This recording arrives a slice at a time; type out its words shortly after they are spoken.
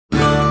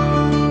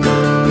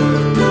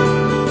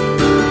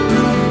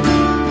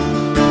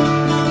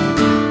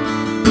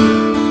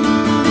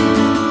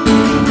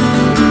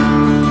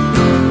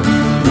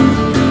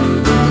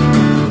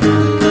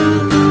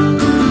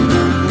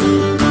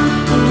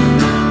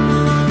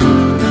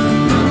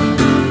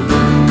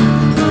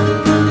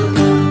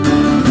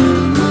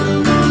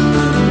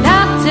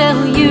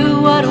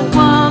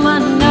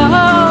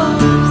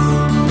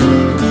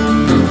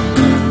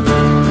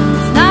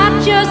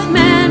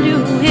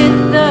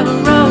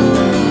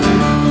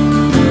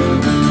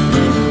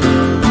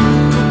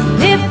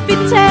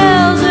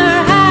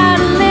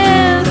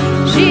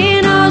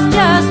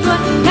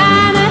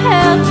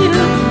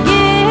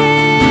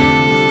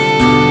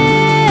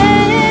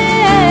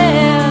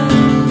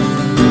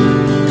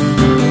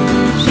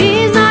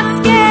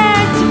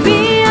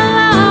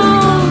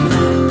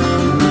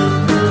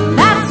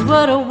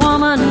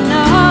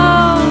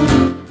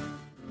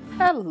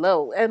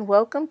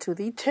welcome to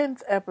the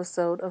 10th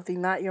episode of the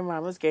Not Your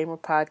Mama's Gamer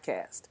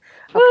podcast.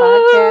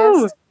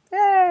 Woo!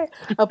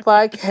 A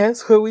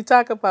podcast where we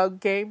talk about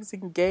games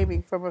and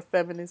gaming from a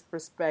feminist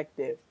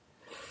perspective.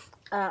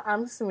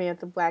 I'm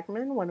Samantha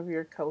Blackman, one of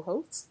your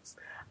co-hosts.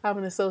 I'm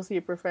an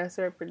associate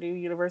professor at Purdue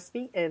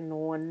University in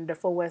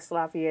wonderful West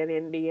Lafayette,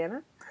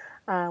 Indiana,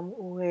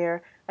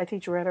 where I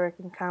teach rhetoric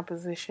and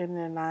composition,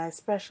 and I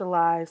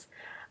specialize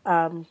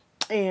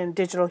in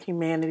digital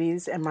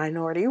humanities and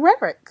minority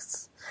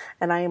rhetorics.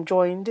 And I am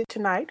joined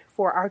tonight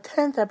for our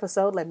 10th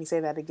episode, let me say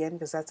that again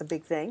because that's a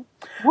big thing,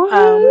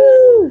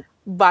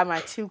 by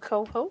my two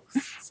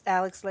co-hosts,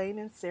 Alex Lane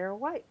and Sarah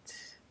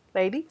White.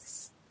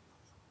 Ladies?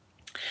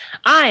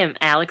 I am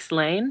Alex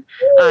Lane.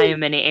 Woo! I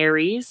am an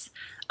Aries.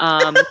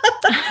 I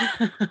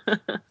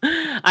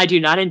do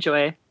not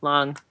enjoy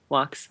long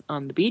walks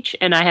on the beach,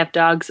 and I have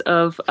dogs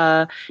of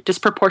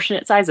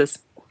disproportionate sizes.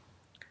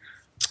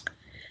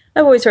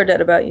 I've always heard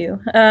that about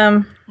you.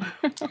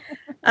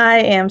 I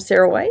am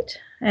Sarah White,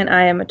 and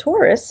I am a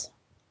Taurus,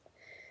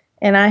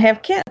 and I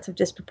have cats of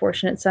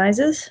disproportionate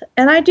sizes,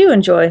 and I do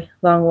enjoy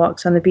long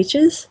walks on the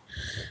beaches.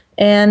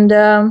 And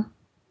well,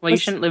 you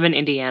shouldn't live in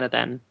Indiana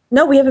then.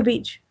 No, we have a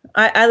beach.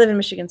 I live in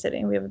Michigan City,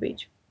 and we have a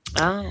beach.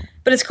 Oh.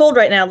 But it's cold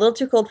right now, a little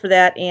too cold for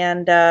that,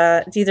 and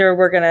it's either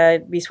we're going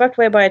to be swept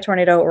away by a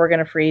tornado or we're going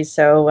to freeze,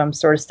 so I'm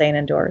sort of staying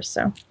indoors.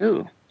 So,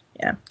 ooh.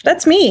 Yeah,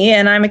 that's me,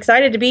 and I'm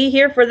excited to be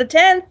here for the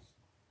 10th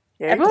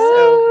episode.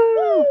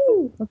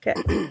 Woo! Okay.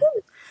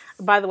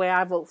 By the way,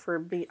 I vote for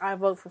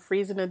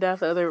freezing to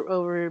death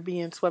over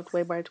being swept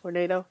away by a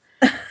tornado.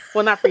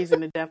 Well, not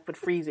freezing to death, but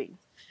freezing.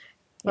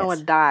 No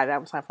one died.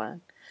 That was not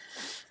fun.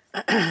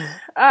 All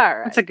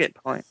right. That's a good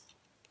point.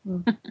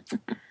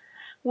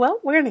 Well,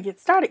 we're going to get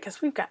started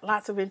because we've got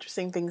lots of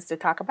interesting things to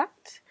talk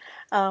about.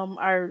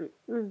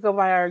 We'll go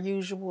by our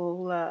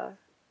usual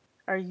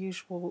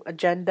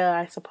agenda,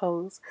 I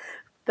suppose.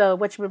 The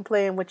what you've been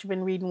playing, what you've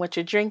been reading, what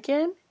you're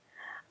drinking.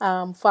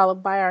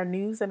 Followed by our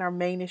news and our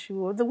main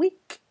issue of the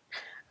week.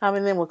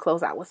 And then we'll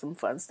close out with some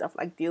fun stuff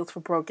like deals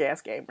for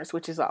broke-ass gamers,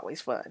 which is always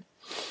fun.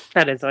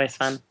 That is always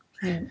fun.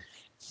 Yeah.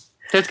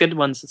 There's good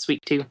ones this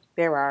week, too.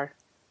 There are.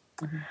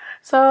 Mm-hmm.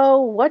 So,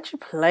 what you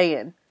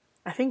playing?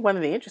 I think one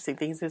of the interesting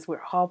things is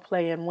we're all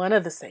playing one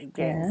of the same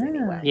games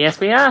anyway. Yes,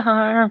 we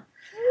are.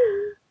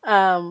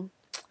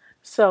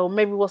 So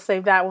maybe we'll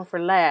save that one for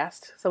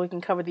last so we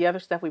can cover the other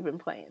stuff we've been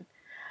playing.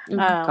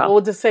 Cool. We'll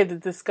just save the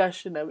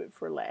discussion of it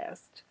for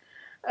last.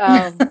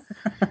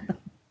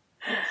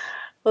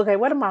 Okay,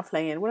 what am I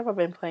playing? What have I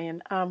been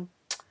playing?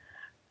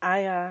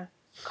 I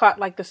caught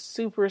like the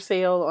super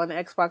sale on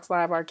Xbox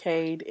Live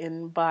Arcade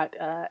and bought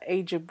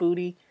Age of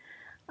Booty,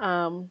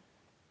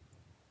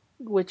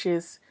 which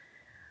is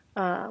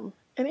an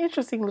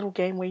interesting little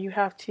game where you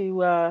have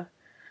to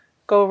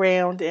go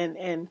around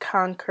and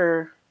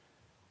conquer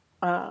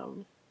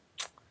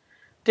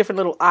different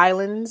little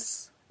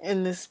islands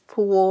in this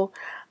pool.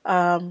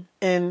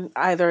 And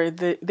either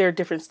there are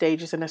different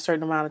stages in a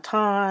certain amount of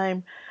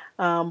time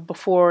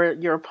before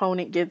your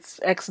opponent gets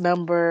X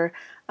number.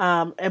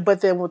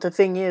 But then what the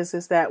thing is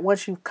that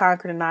once you've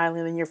conquered an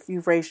island and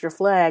you've raised your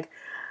flag,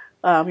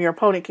 your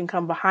opponent can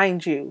come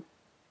behind you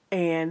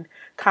and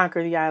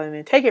conquer the island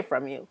and take it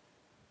from you.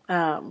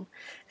 And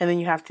then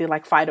you have to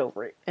like fight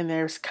over it. And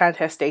there's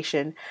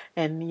contestation,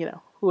 and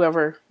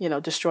whoever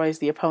destroys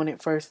the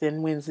opponent first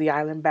then wins the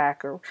island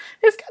back. Or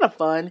it's kind of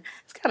fun.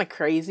 It's kind of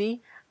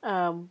crazy.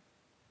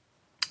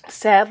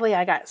 Sadly,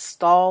 I got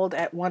stalled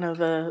at one of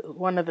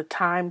the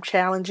time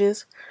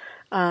challenges,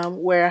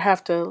 where I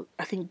have to,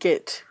 I think,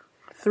 get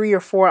 3 or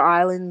 4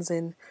 islands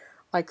in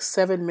like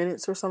 7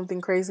 minutes or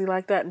something crazy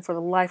like that. And for the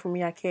life of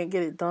me, I can't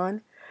get it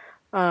done.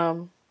 I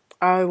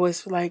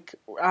always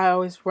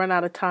run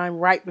out of time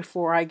right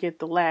before I get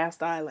the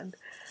last island.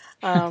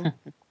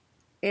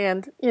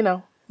 And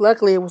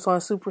luckily it was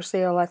on super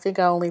sale. I think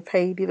I only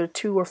paid either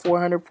 200 or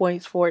 400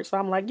 points for it. So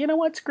I'm like, you know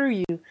what? Screw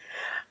you.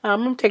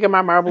 I'm taking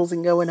my marbles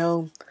and going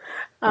home.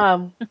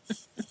 But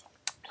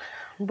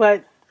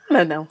I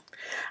don't know.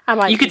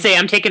 You could say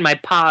I'm taking my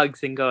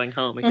pogs and going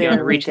home if you want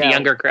to reach the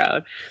younger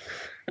crowd.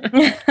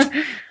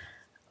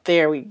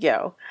 There we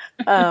go.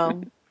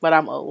 But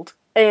I'm old.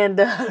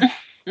 And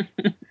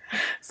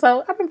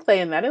so I've been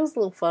playing that. It was a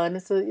little fun.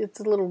 It's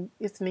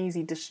an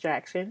easy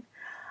distraction.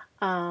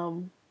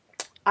 I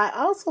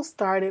also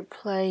started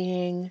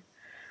playing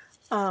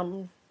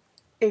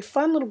a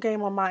fun little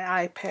game on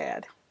my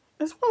iPad.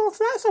 As well, it's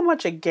not so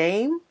much a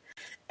game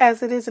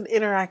as it is an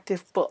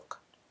interactive book.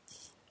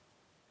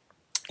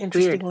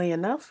 Interestingly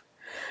enough,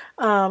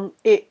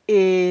 it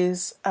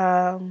is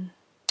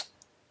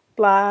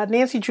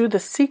Nancy Drew, The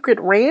Secret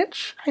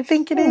Ranch, I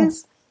think it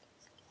is.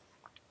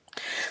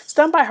 It's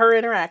done by Her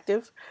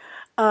Interactive.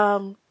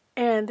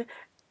 And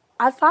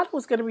I thought it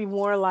was going to be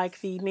more like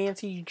the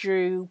Nancy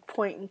Drew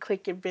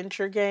point-and-click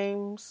adventure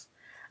games.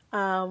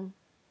 But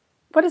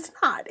it's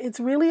not. It's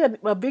really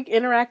a big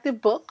interactive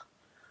book.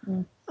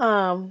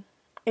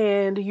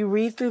 and you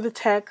read through the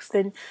text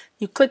and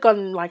you click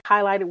on like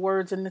highlighted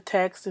words in the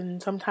text,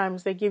 and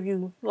sometimes they give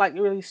you like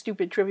really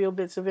stupid trivial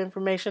bits of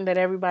information that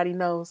everybody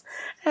knows.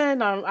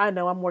 And I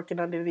know I'm working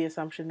under the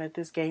assumption that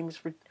this game is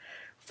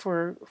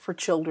for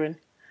children,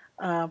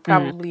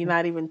 probably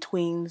not even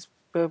tweens,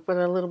 but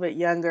a little bit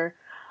younger.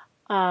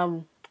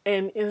 And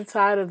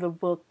inside of the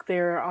book,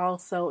 there are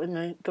also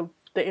in the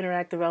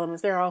interactive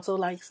elements, there are also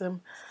like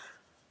some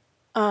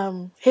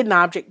hidden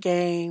object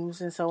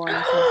games and so on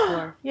and so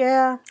forth.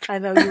 Yeah, I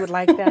know you would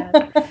like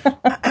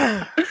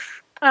that.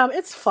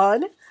 It's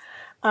fun.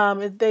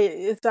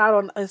 It's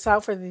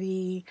out for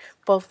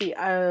both the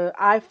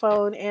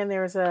iPhone, and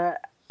there's an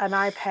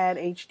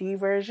iPad HD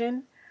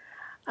version.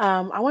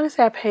 I want to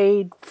say I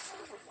paid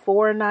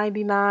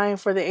 $4.99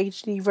 for the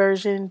HD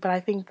version, but I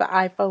think the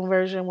iPhone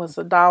version was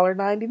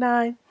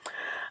 $1.99.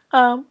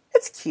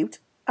 It's cute.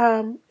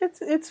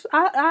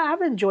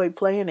 I've enjoyed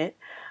playing it.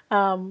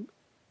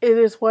 It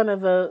is one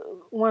of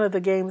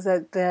the games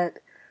that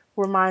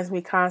reminds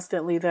me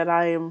constantly that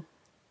I am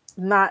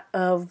not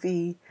of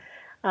the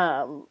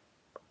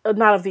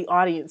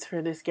audience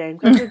for this game,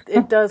 because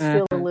it does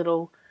feel a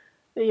little,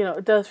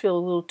 it does feel a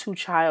little too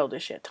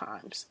childish at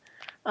times.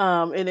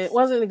 And it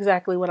wasn't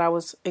exactly what I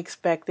was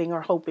expecting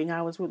or hoping.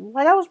 I was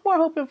more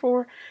hoping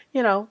for,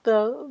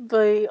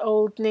 the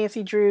old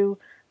Nancy Drew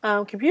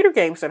computer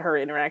games that Her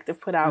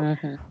Interactive put out.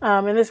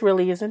 And this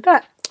really isn't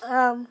that.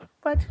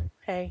 But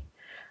hey,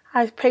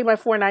 I paid my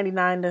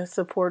 $4.99 to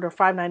support, or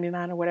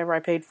 $5.99 or whatever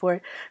I paid for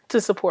it to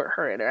support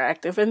Her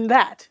Interactive, and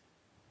that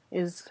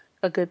is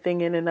a good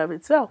thing in and of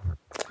itself.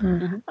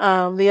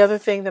 The other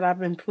thing that I've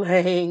been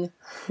playing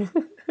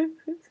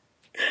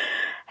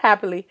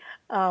happily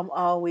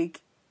all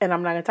week, and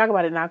I'm not going to talk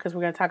about it now because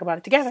we're going to talk about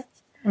it together,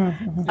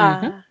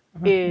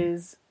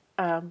 is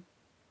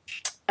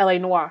LA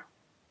Noire.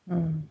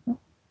 And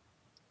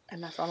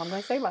that's all I'm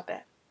going to say about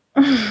that.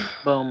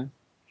 Boom.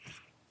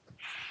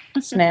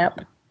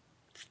 Snap.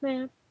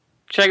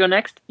 Should I go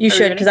next? You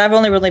should, because I've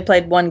only really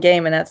played one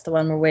game, and that's the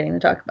one we're waiting to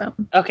talk about.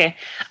 Okay.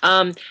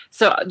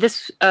 So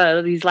these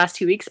last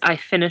 2 weeks, I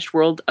finished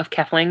World of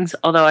Keflings,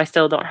 although I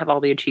still don't have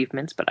all the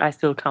achievements, but I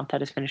still count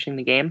that as finishing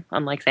the game,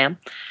 unlike Sam.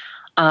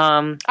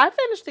 I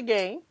finished the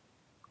game.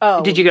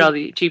 Oh, did you get all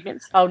the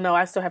achievements? Oh no,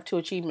 I still have 2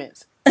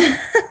 achievements.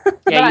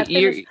 Yeah,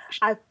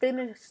 I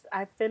finished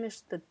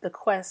the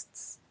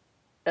quests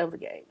of the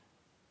game.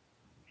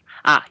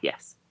 Ah,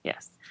 yes.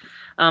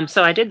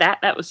 So I did that.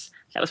 That was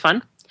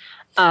fun.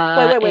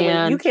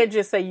 Wait. You can't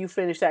just say you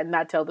finished that and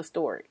not tell the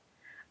story.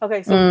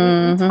 Okay, so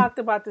we talked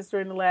about this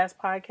during the last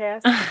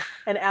podcast,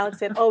 and Alex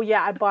said, "Oh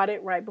yeah, I bought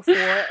it right before,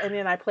 and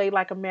then I played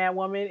like a mad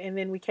woman, and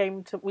then we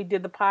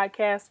did the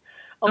podcast."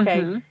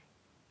 Okay, I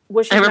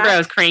remember I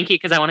was cranky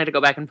because I wanted to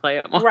go back and play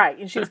it more. Right,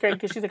 and she was cranky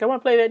because she's like, "I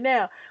want to play that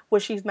now."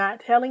 What she's not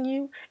telling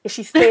you is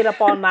she stayed up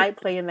all night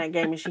playing that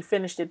game, and she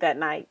finished it that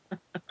night.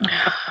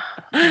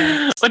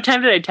 What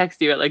time did I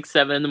text you at like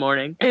 7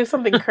 a.m? It was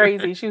something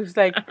crazy. She was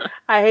like,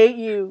 "I hate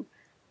you.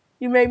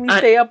 You made me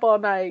stay up all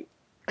night."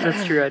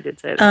 That's true. I did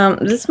say that.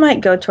 This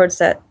might go towards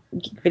that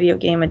video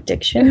game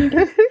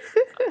addiction.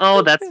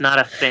 Oh, that's not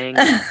a thing.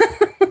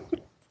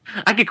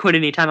 I could quit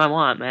anytime I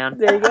want, man.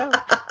 There you go.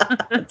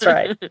 That's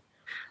right.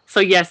 So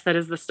yes, that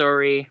is the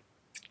story.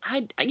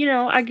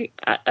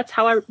 That's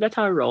how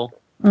I roll.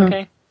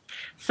 Okay.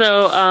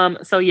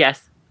 So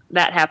yes,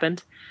 that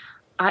happened.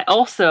 I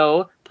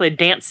also played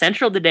Dance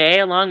Central today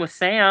along with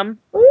Sam.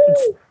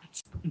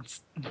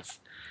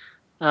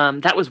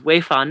 That was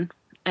way fun,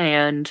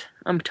 and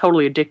I'm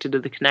totally addicted to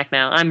the Kinect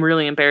now. I'm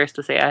really embarrassed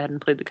to say I hadn't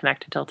played the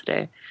Kinect until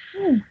today,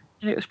 and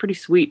it was pretty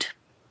sweet.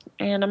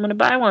 And I'm gonna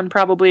buy one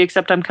probably,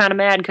 except I'm kind of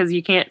mad because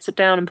you can't sit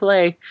down and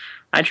play.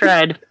 I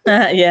tried.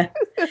 Yeah.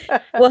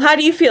 Well, how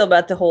do you feel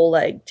about the whole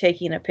like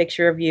taking a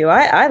picture of you?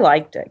 I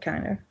liked it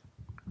kind of.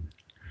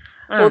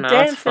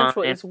 Dance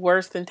Central is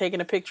worse than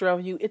taking a picture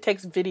of you. It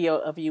takes video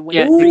of you when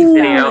you're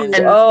video. And,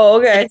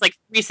 okay. It's like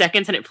 3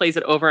 seconds and it plays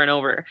it over and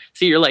over.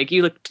 So you're like,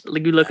 you look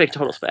like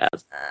total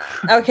spaz.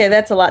 Okay,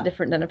 that's a lot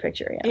different than a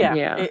picture.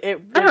 Yeah.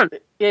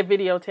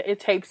 It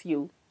tapes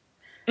you.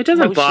 It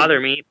doesn't bother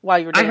me while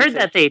you're dancing. I heard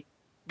that they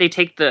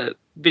take the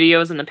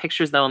videos and the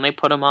pictures though, and they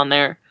put them on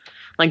there.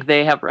 Like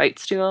they have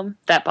rights to them.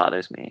 That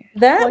bothers me.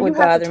 That would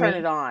bother me. You have to turn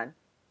it on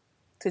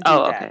to do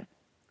that.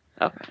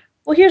 Okay.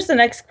 Well, here's the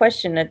next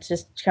question that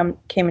just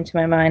came into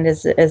my mind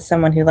as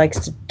someone who likes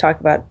to talk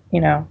about,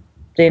 the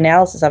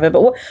analysis of it.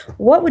 But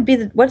what would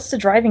be what's the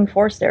driving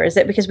force there? Is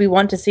it because we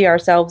want to see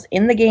ourselves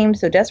in the game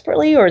so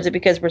desperately, or is it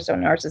because we're so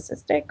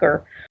narcissistic,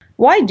 or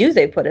why do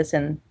they put us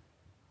in?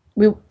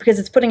 Because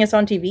it's putting us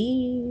on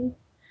TV.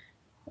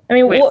 I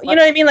mean, you know what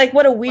I mean? Like,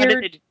 what a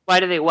weird. Why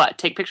do they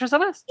take pictures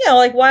of us? Yeah,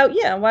 like why?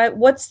 Yeah, why?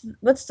 What's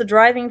the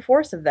driving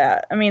force of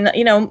that? I mean,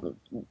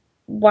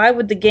 why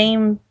would the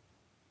game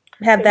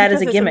have that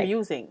as a gimmick? It's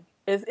amusing.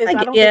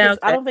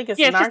 I don't think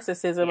it's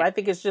narcissism. I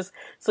think it's just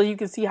so you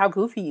can see how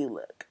goofy you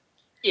look.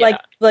 Yeah.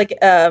 Like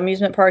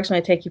amusement parks when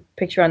they take you a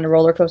picture on the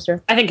roller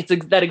coaster. I think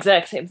it's that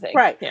exact same thing.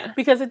 Right. Yeah.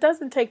 Because it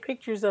doesn't take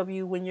pictures of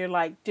you when you're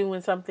like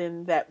doing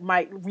something that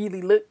might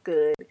really look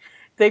good.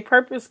 they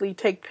purposely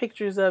take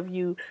pictures of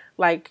you,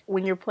 like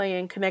when you're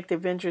playing Connect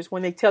Adventures,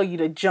 when they tell you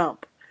to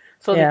jump,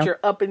 so that you're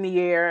up in the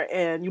air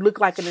and you look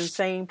like an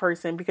insane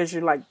person because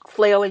you're like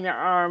flailing your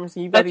arms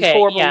and you've got these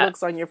horrible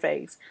looks on your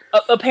face.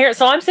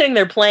 So I'm sitting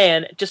there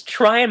playing, just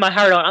trying my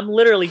heart out. I'm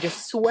literally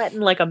just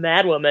sweating like a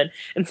madwoman.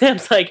 And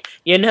Sam's like,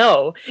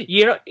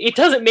 it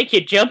doesn't make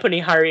you jump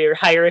any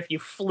higher if you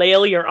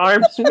flail your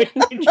arms when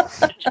you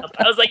jump.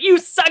 I was like, you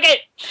suck it!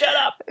 Shut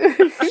up!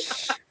 It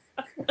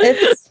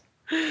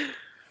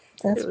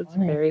was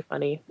very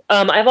funny.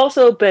 I've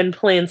also been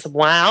playing some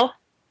WoW.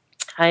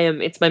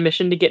 It's my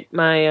mission to get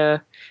my,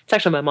 it's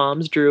actually my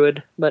mom's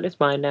druid, but it's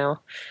mine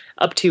now,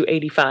 up to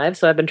 85,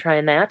 so I've been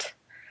trying that.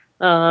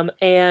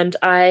 And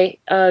I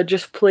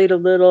just played a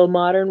little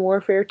Modern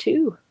Warfare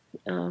 2,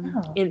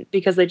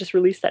 because they just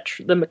released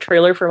the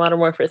trailer for Modern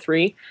Warfare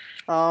 3.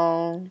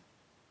 Oh.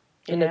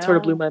 And it sort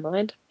of blew my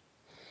mind.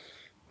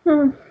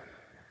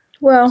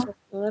 Well, so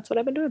that's what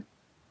I've been doing.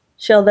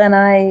 Shall then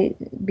I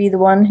be the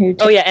one who...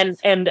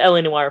 and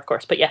L.A. Noire, of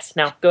course. But yes,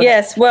 now, go ahead.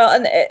 Yes, well,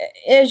 and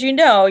as you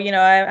know,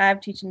 I'm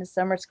teaching in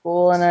summer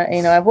school, and,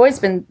 I've always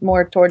been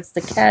more towards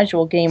the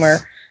casual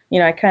gamer.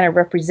 I kind of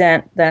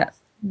represent that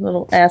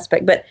little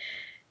aspect. But,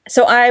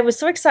 so I was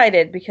so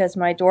excited because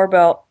my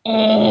doorbell...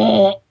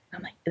 I'm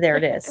like, there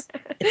it is.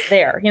 It's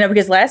there.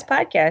 Because last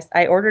podcast,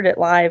 I ordered it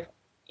live,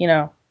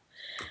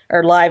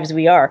 or live as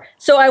we are.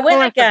 So I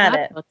went and got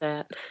it. About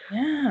that.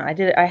 Yeah, I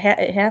did it.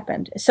 It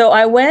happened. So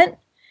I went...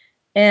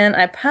 and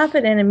I pop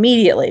it in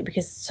immediately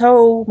because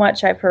so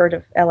much I've heard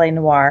of L.A.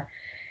 Noire.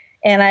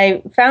 And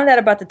I found out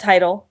about the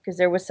title because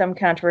there was some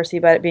controversy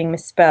about it being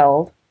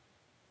misspelled.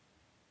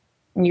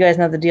 And you guys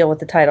know the deal with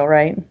the title,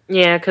 right?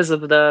 Yeah, because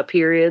of the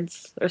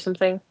periods or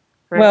something.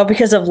 Right? Well,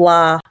 because of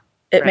la,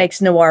 it makes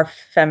noir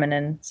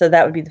feminine. So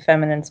that would be the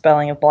feminine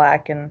spelling of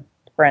black in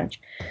French.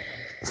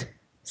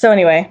 So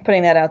anyway,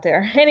 putting that out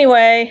there.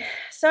 Anyway,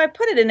 so I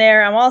put it in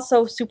there. I'm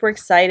also super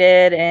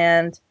excited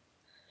and...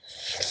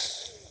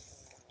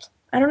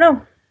 I don't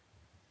know.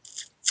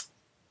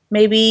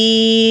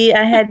 Maybe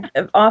I had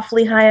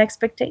awfully high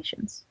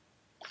expectations.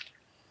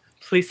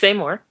 Please say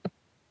more.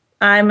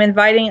 I'm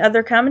inviting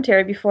other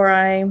commentary before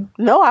I...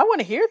 No, I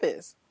want to hear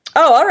this.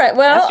 Oh, all right.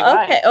 Well,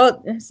 okay.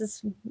 Oh,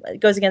 it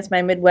goes against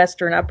my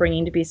Midwestern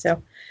upbringing to be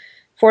so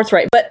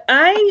forthright. But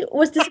I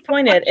was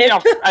disappointed.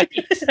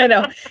 I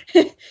know.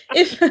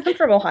 If I'm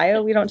from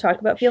Ohio, we don't talk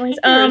about feelings.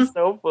 You're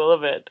so full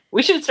of it.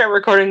 We should start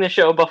recording the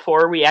show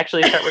before we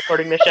actually start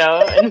recording the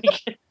show. And we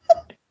can...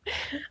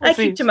 I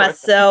keep to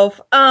myself.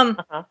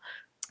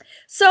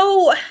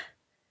 So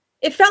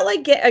it felt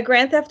like a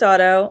Grand Theft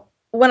Auto.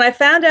 When I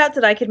found out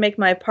that I could make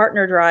my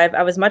partner drive,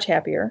 I was much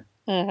happier.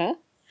 Mm-hmm.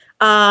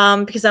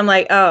 Because I'm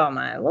like, oh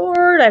my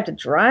Lord, I have to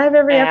drive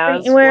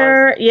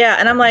everywhere. Yeah,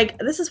 and I'm like,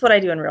 this is what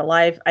I do in real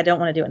life. I don't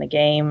want to do it in a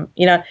game,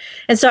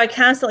 And so I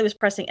constantly was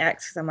pressing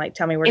X because I'm like,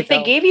 tell me where to go. If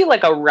they gave you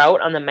like a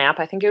route on the map,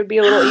 I think it would be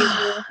a little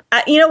easier.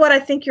 You know what? I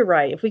think you're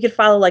right. If we could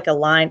follow like a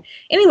line.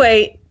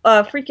 Anyway,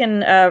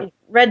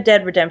 Red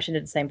Dead Redemption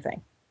did the same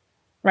thing,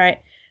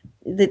 right?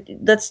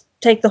 Let's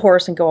take the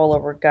horse and go all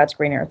over God's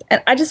green earth.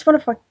 And I just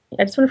want to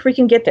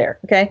freaking get there,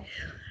 okay?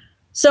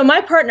 So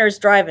my partner's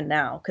driving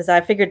now because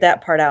I figured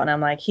that part out, and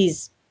I'm like,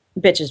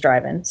 bitch is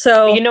driving.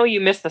 So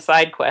you missed the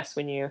side quest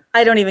when you...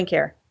 I don't even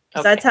care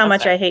because that's how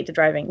much I hate to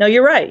driving. No,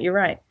 you're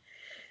right.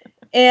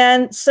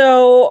 And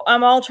so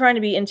I'm all trying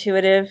to be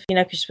intuitive,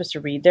 because you're supposed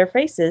to read their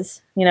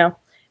faces,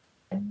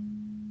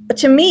 But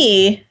to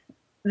me,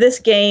 this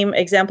game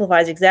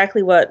exemplifies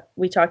exactly what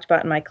we talked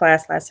about in my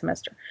class last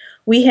semester.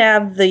 We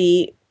have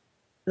the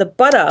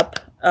butt up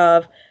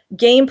of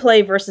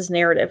gameplay versus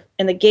narrative,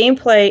 and the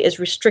gameplay is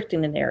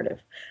restricting the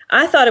narrative.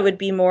 I thought it would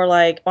be more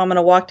like, I'm going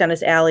to walk down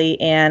this alley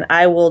and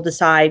I will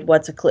decide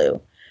what's a clue.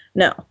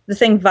 No, the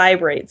thing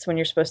vibrates when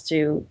you're supposed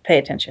to pay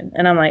attention.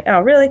 And I'm like,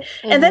 oh, really?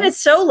 Mm-hmm. And then it's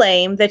so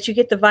lame that you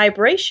get the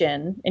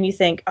vibration and you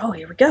think, oh,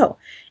 here we go.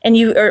 And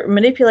you are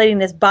manipulating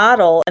this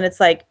bottle and it's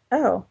like,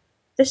 oh,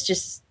 this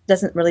just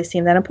doesn't really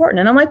seem that important.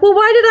 And I'm like, well,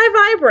 why did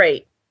I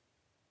vibrate?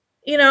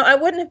 I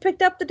wouldn't have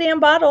picked up the damn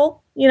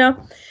bottle,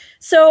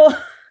 So,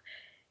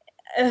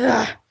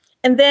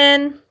 and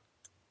then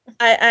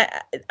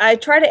I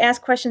try to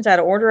ask questions out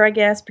of order, I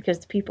guess, because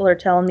the people are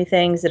telling me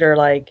things that are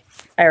like,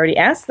 I already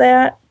asked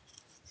that.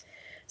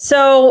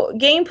 So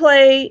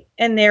gameplay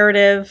and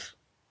narrative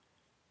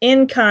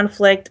in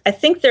conflict. I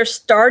think they're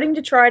starting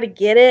to try to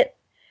get it,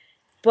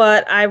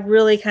 but I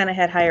really kind of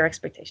had higher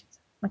expectations.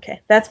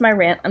 Okay, that's my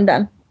rant. I'm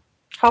done.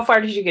 How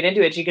far did you get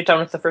into it? Did you get done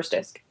with the first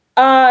disc?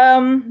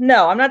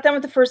 No, I'm not done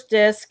with the first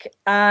disc.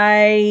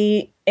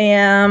 I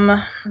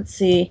am, let's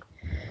see.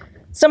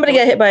 Somebody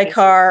got hit by a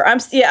car. I'm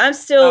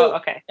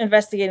still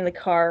investigating the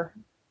car.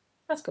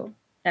 That's cool.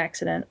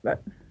 Accident,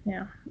 but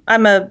yeah.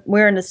 I'm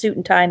wearing the suit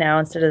and tie now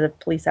instead of the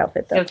police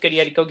outfit, though. That's good. You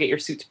had to go get your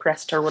suits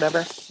pressed or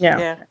whatever.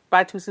 Yeah.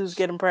 Buy 2 suits,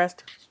 get them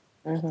pressed.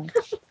 Mm-hmm.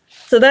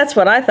 So that's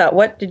what I thought.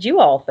 What did you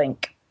all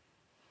think?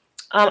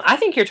 I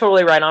think you're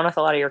totally right on with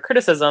a lot of your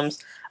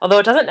criticisms, although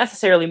it doesn't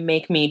necessarily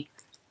make me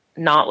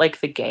not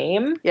like the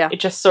game. Yeah. It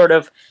just sort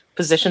of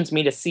positions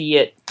me to see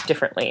it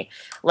differently.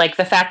 Like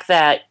the fact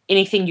that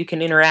anything you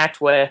can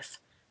interact with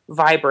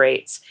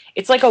vibrates.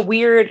 It's like a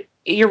weird,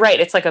 you're right,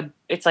 it's like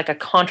a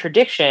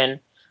contradiction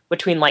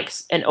between like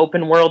an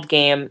open world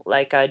game,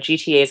 like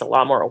GTA is a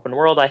lot more open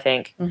world, I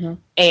think,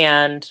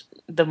 and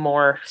the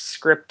more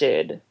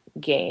scripted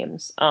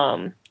games.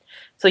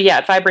 So yeah,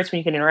 it vibrates when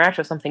you can interact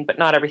with something, but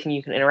not everything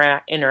you can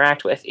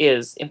interact with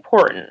is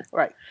important.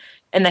 Right.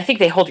 And I think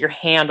they hold your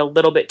hand a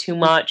little bit too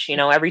much. You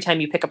know, every time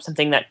you pick up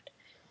something that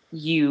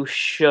you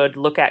should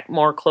look at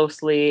more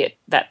closely,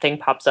 that thing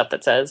pops up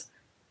that says,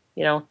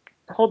 you know,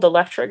 hold the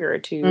left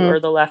trigger or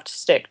the left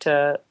stick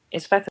to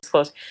inspect this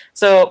close.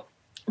 So,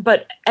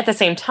 but at the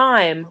same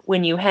time,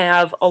 when you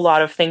have a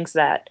lot of things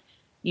that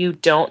you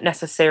don't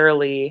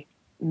necessarily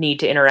need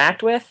to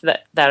interact with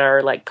that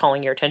are like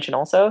calling your attention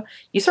also,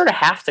 you sort of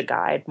have to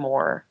guide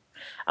more.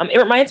 It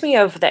reminds me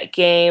of that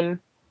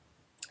game.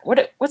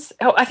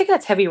 I think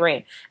that's Heavy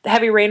Rain. The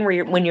Heavy Rain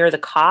where when you're the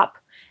cop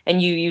and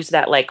you use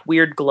that like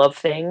weird glove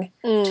thing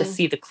to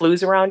see the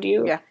clues around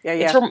you. Yeah.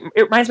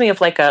 It reminds me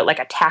of like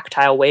a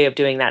tactile way of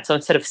doing that. So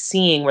instead of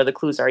seeing where the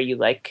clues are, you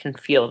like can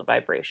feel the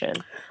vibration.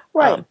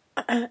 Right.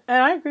 And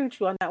I agree with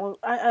you on that one.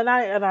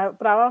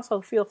 But I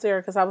also feel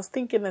Sarah, because I was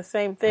thinking the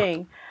same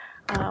thing.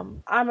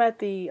 I'm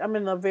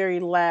in the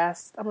very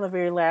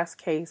last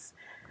case,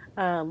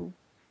 on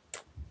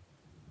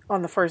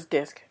the first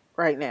disc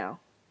right now.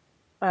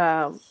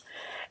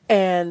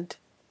 And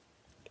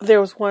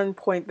there was one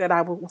point that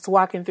I was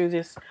walking through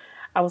this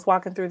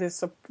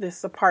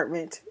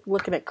apartment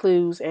looking at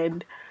clues,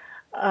 and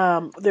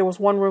there was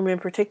one room in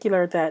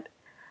particular that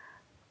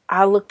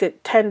I looked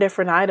at 10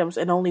 different items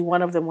and only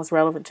one of them was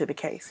relevant to the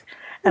case.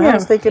 And I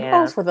was thinking,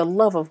 oh, for the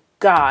love of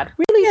God,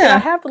 really? Did I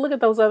have to look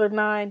at those other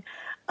 9?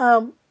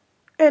 And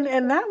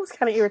that was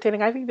kind of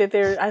irritating. I think that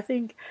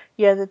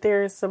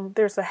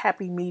there's a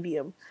happy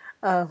medium.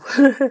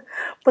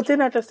 But then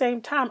at the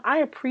same time, I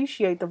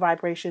appreciate the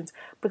vibrations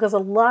because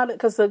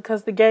because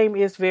the game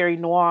is very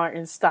noir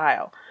in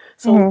style.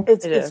 So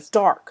it's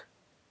dark.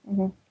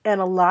 And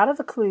a lot of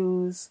the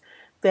clues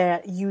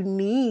that you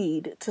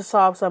need to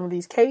solve some of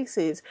these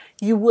cases,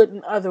 you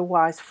wouldn't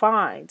otherwise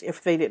find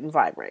if they didn't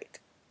vibrate.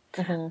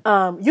 You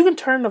can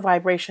turn the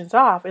vibrations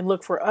off and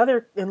look for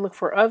other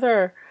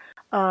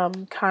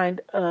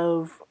kind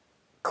of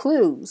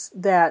clues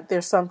that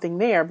there's something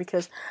there,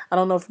 because I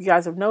don't know if you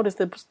guys have noticed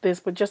this,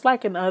 but just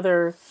like in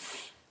other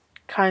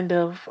kind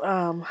of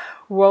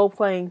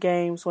role-playing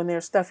games, when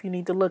there's stuff you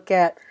need to look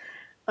at,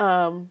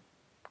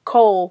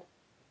 Cole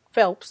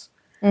Phelps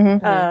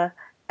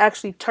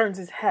actually turns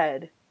his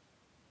head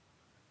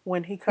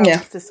when he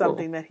comes to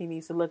something that he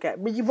needs to look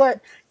at.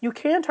 But you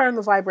can turn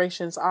the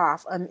vibrations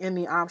off in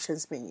the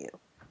options menu.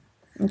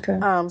 Okay.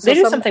 So they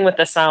do something with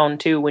the sound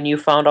too when you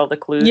found all the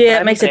clues. Yeah,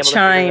 it makes a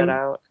chime.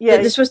 Yeah,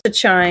 it's supposed to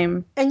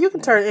chime. And you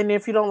can turn, and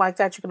if you don't like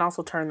that, you can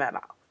also turn that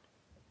off.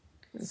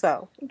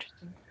 So,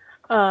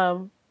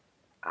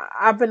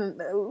 I've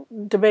been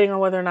debating on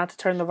whether or not to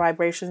turn the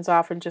vibrations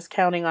off and just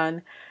counting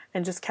on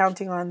the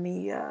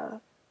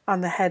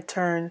head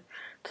turn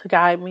to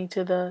guide me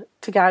to the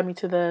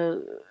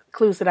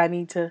clues that I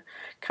need to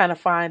kind of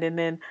find, and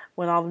then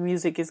when all the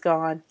music is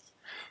gone,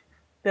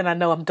 then I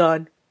know I'm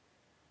done.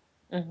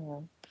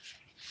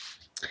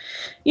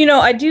 You know,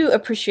 I do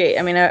appreciate.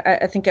 I mean,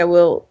 I think I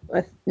will.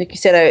 Like you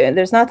said,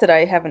 there's not that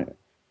I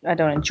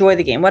don't enjoy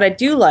the game. What I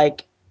do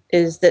like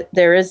is that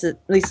there is, at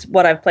least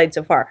what I've played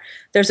so far,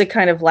 there's a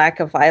kind of lack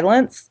of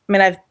violence. I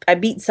mean, I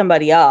beat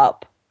somebody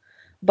up,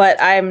 but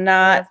I'm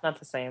not. That's not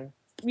the same.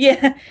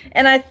 Yeah,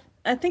 and I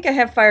think I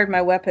have fired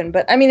my weapon,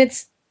 but I mean,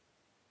 it's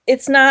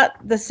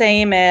not the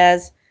same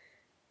as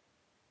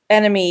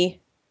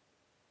enemy,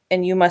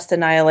 and you must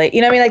annihilate.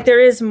 You know, what I mean, like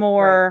there is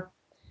more. Right.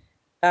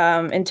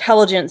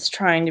 Intelligence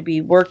trying to be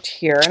worked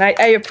here, and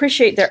I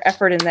appreciate their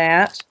effort in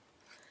that.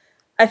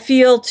 I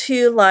feel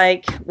too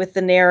like with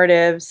the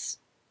narratives,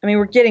 I mean,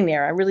 we're getting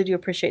there. I really do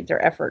appreciate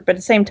their effort, but at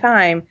the same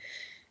time,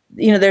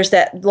 you know, there's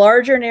that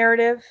larger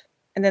narrative,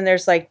 and then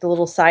there's like the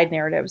little side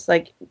narratives.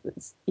 Like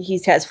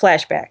he has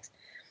flashbacks.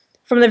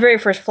 From the very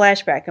first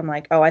flashback, I'm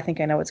like, oh, I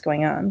think I know what's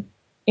going on.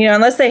 You know,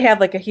 unless they have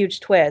like a huge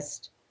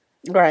twist,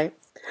 right?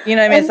 You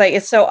know what I mean? It's like,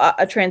 it's so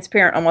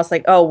transparent, almost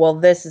like, oh, well,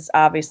 this is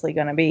obviously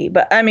going to be.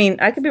 But, I mean,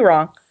 I could be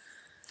wrong.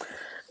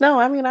 No,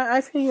 I mean, I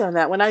feel you on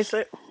that. When I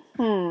say,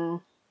 I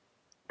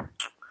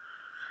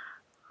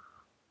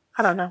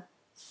don't know.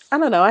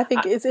 I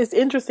think it's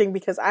interesting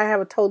because I have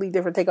a totally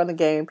different take on the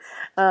game.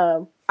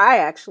 I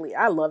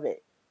love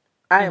it.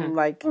 I am,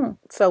 like,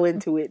 so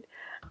into it.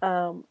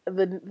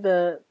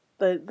 The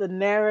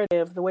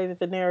narrative, the way that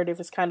the narrative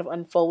is kind of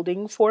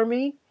unfolding for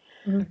me,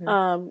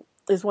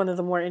 is one of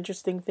the more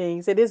interesting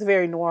things. It is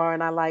very noir,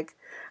 and I like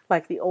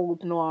the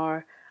old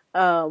noir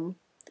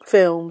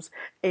films,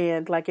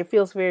 and like it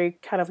feels very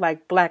kind of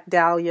like Black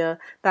Dahlia,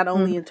 not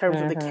only in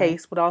terms of the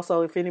case, but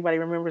also if anybody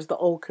remembers the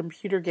old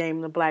computer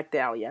game, the Black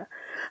Dahlia,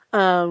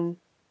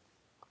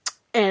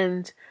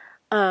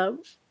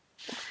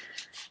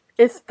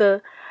 it's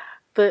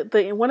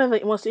the one of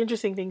the most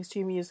interesting things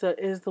to me is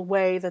the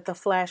way that the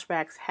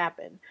flashbacks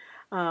happen.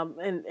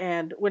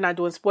 And we're not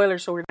doing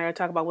spoilers, so we're not going to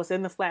talk about what's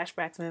in the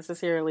flashbacks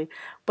necessarily.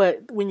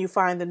 But when you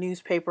find the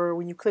newspaper,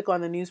 when you click on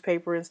the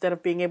newspaper, instead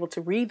of being able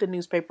to read the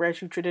newspaper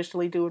as you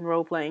traditionally do in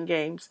role-playing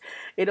games,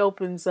 it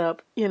opens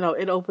up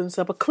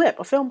a clip,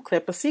 a film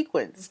clip, a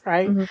sequence,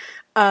 right?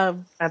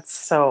 Mm-hmm. That's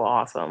so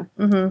awesome.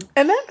 Mm-hmm.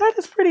 And that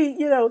is pretty,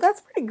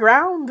 that's pretty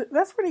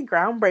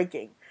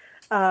groundbreaking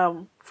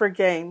for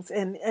games,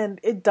 and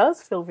it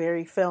does feel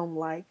very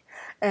film-like,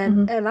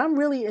 and I'm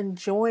really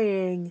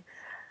enjoying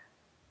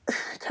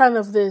kind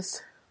of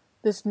this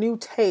new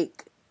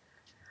take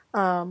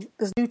on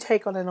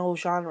an old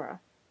genre,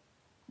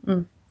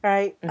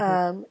 right?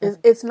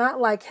 It's not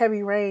like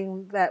Heavy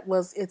Rain that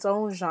was its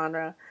own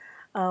genre,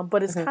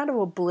 but it's kind of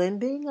a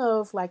blending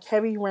of like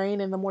Heavy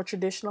Rain and the more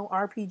traditional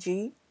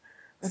RPG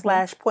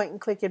 / point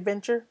and click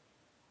adventure.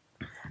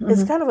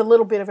 It's kind of a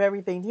little bit of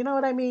everything. Do you know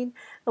what I mean?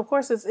 Of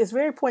course, it's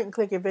very point and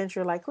click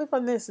adventure. Like, click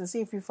on this and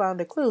see if you found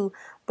a clue.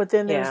 But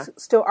then there's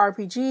still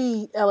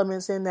RPG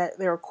elements in that.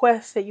 There are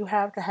quests that you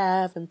have to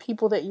have and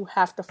people that you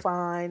have to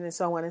find and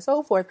so on and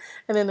so forth.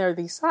 And then there are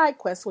these side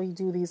quests where you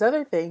do these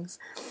other things.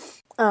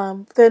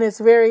 Then it's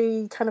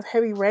very kind of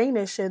Heavy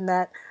Rainish in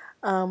that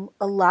a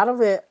lot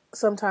of it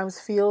sometimes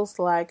feels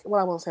like,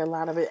 well, I won't say a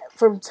lot of it.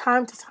 From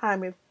time to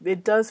time,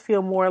 it does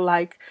feel more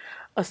like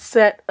a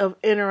set of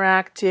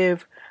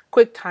interactive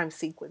QuickTime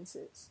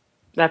sequences.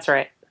 That's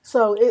right.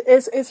 So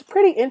it's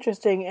pretty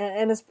interesting,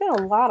 and it's been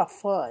a lot of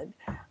fun.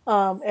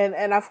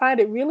 And I find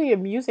it really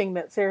amusing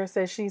that Sarah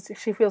says she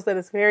feels that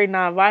it's very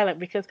nonviolent,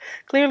 because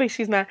clearly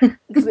she's not.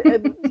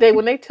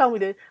 When they tell me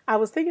that, I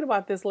was thinking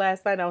about this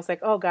last night, and I was like,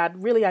 oh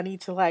God, really, I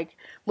need to like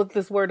look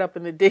this word up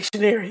in the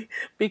dictionary,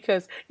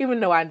 because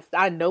even though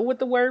I know what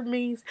the word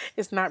means,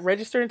 it's not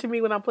registering to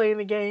me when I'm playing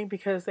the game,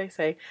 because they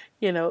say,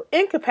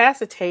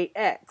 incapacitate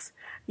X,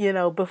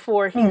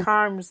 before he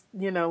harms,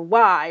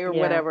 Y or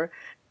whatever.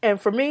 And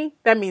for me,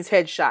 that means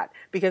headshot,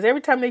 because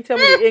every time they tell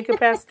me to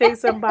incapacitate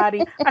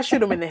somebody, I shoot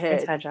them in the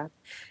head. Headshot.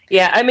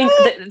 Yeah, I mean,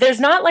 there's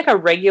not like a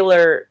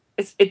regular.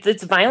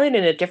 It's violent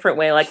in a different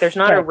way. Like, there's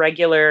not a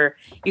regular.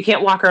 You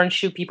can't walk around and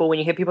shoot people. When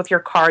you hit people with your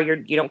car,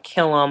 you don't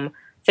kill them.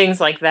 Things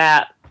like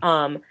that.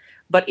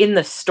 But in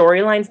the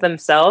storylines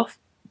themselves,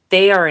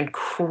 they are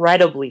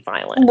incredibly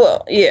violent.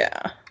 Well,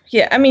 yeah.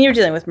 I mean, you're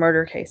dealing with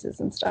murder cases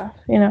and stuff,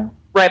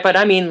 Right, but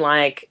I mean,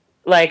 like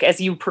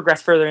as you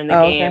progress further in the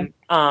game,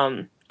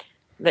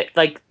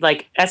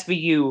 like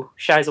SVU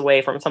shies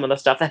away from some of the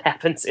stuff that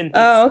happens in these.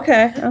 Oh,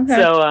 okay.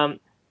 So,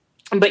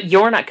 but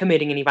you're not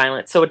committing any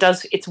violence, so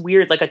it's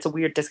weird. Like, it's a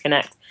weird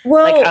disconnect.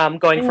 Well, like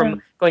going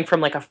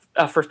from like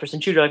a first person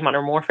shooter like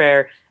Modern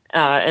Warfare,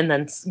 and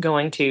then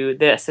going to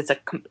this.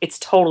 It's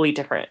totally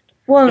different.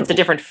 Well, it's a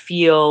different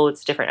feel.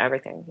 It's different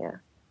everything. Yeah.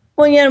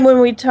 Well, yeah, when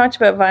we talked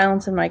about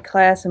violence in my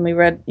class and we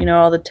read,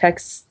 all the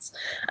texts,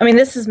 I mean,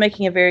 this is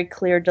making a very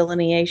clear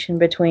delineation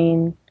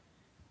between,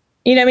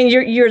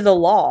 you're the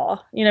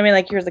law,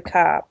 like you're the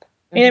cop.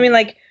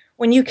 Like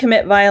when you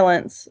commit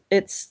violence,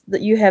 it's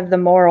that you have the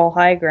moral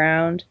high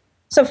ground.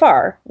 So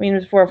far,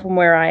 from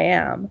where I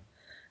am.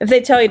 If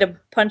they tell you to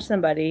punch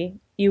somebody,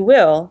 you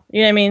will.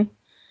 You know what I mean?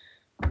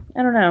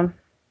 I don't know.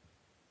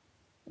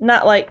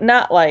 Not like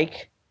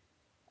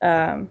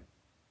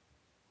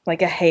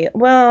a Halo.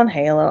 Well,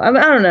 Halo. I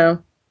don't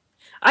know.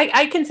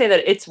 I can say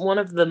that it's one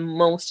of the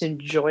most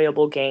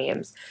enjoyable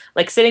games.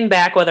 Like, sitting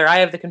back, whether I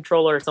have the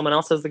controller or someone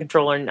else has the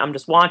controller and I'm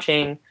just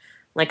watching,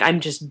 like,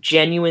 I'm just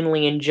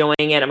genuinely enjoying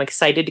it. I'm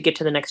excited to get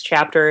to the next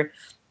chapter.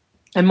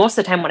 And most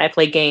of the time when I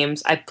play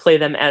games, I play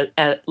them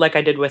like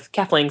I did with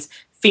Keflings,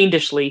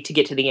 fiendishly to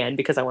get to the end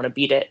because I want to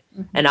beat it.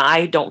 And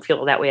I don't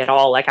feel that way at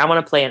all. Like, I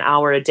want to play an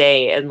hour a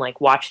day and like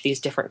watch these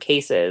different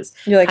cases.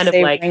 You like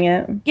savoring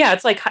it? Yeah,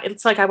 it's like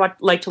I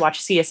like to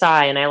watch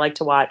CSI, and I like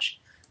to watch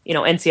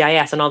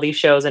NCIS and all these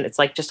shows, and it's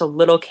like just a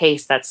little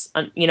case that's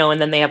and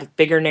then they have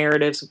bigger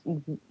narratives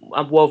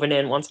woven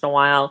in once in a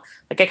while.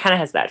 Like, it kind of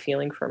has that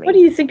feeling for me. What do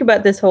you think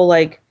about this whole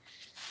like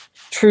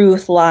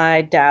truth,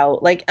 lie,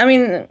 doubt? Like, I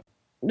mean,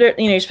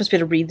 you're supposed to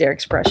be able to read their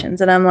expressions,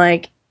 and I'm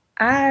like,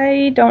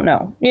 I don't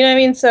know. You know what I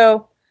mean?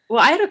 So, well,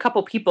 I had a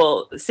couple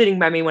people sitting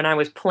by me when I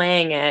was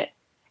playing it,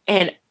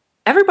 and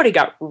everybody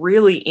got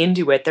really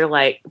into it. They're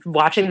like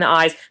watching the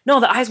eyes. No,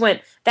 the eyes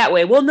went that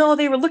way. Well, no,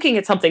 they were looking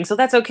at something, so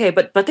that's okay.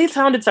 But they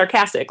sounded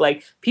sarcastic.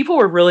 Like, people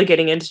were really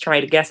getting into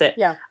trying to guess it.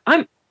 Yeah.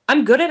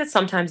 I'm good at it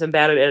sometimes and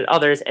bad at it at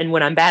others. And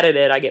when I'm bad at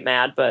it, I get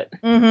mad. But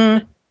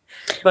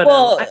but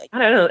well, I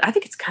don't know. I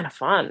think it's kind of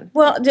fun.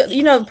 Well,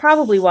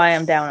 probably why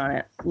I'm down on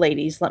it,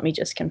 ladies, let me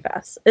just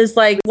confess, is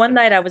like one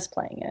night I was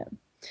playing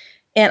it,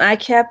 and I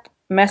kept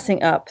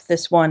messing up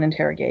this one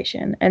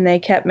interrogation, and they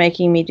kept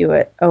making me do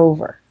it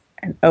over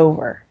and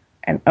over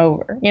and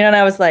over. And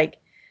I was like,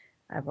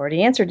 I've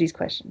already answered these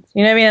questions.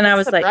 You know what I mean? And I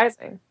was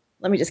surprising. like,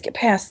 let me just get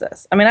past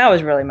this. I mean, I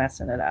was really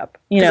messing it up.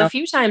 Because a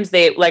few times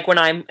they, like when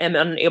I'm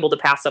unable to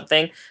pass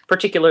something,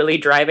 particularly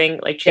driving,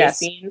 like chase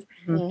scenes,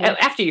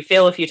 after you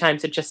fail a few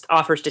times, it just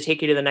offers to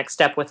take you to the next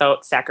step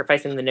without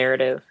sacrificing the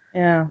narrative.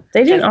 Yeah,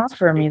 they didn't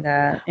offer me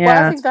that. Yeah.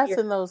 Well, I think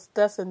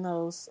that's in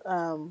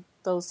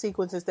those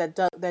sequences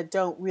that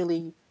don't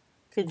really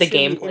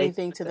contribute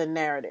anything to the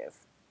narrative.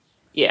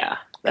 Yeah,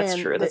 that's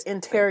true. The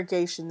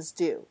interrogations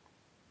do.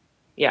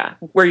 Yeah,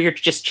 where you're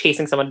just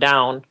chasing someone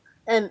down.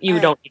 And you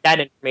don't need that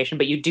information,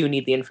 but you do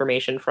need the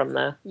information from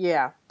the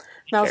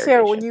Now,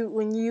 Sarah, when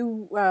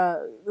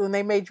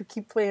they made you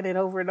keep playing it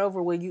over and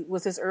over,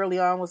 was this early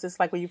on? Was this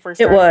like when you first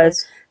started? It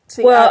was.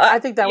 See, well, I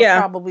think that was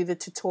probably the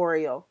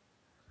tutorial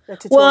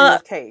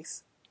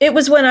case. It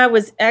was when I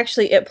was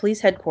actually at police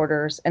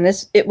headquarters, and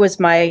it was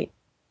my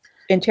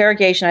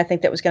interrogation. I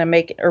think that was going to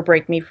make or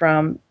break me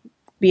from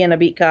being a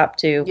beat cop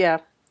to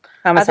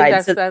homicide.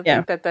 I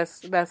think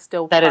that's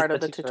still part of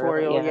the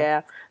tutorial.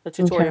 The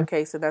tutorial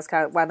case, and that's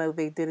kind of why I know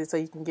they did it so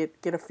you can get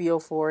a feel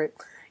for it.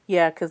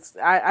 Yeah, because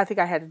I think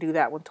I had to do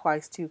that one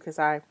twice too because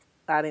I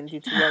didn't do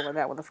too well on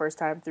that one the first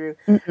time through.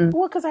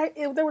 Well, because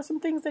there were some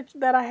things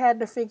that I had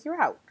to figure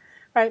out.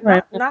 Right.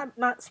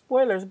 Not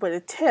spoilers, but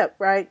a tip,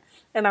 right?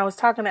 And I was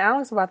talking to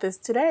Alex about this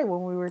today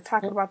when we were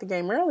talking about the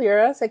game earlier.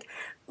 I was like,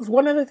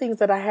 one of the things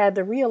that I had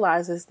to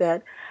realize is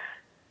that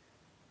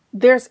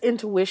there's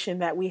intuition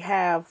that we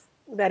have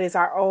that is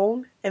our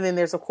own, and then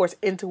there's of course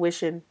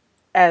intuition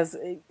as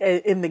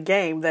in the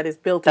game that is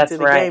built into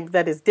the game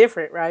that is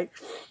different, right?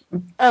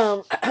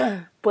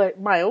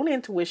 But my own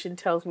intuition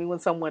tells me when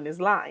someone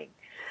is lying,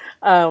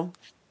 but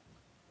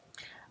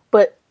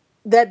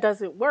that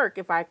doesn't work.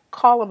 If I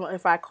call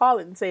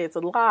it and say it's a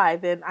lie,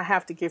 then I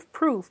have to give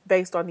proof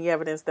based on the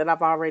evidence that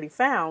I've already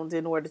found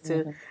in order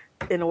to.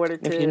 If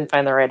you didn't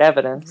find the right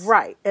evidence,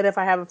 right? And if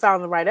I haven't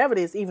found the right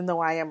evidence, even though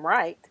I am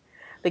right,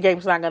 the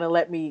game's not going to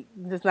let me.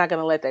 It's not going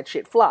to let that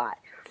shit fly.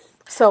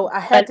 So I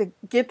had to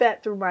get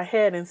that through my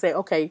head and say,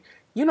 okay,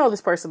 you know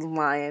this person's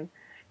lying,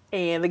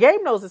 and the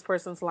game knows this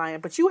person's lying,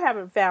 but you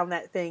haven't found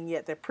that thing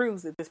yet that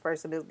proves that this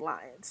person is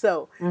lying.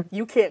 So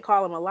you can't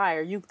call him a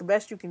liar. The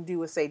best you can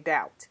do is say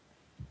doubt.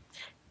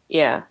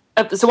 Yeah.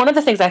 So one of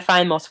the things I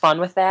find most fun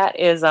with that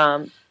is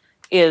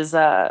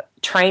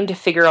trying to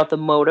figure out the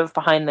motive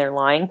behind their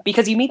lying,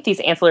 because you meet these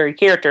ancillary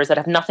characters that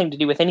have nothing to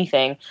do with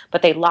anything,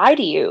 but they lie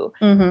to you,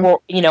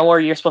 or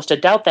you're supposed to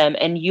doubt them,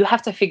 and you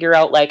have to figure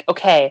out, like,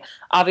 okay,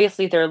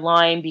 obviously they're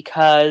lying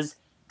because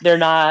they're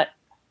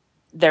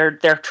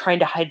trying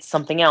to hide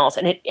something else,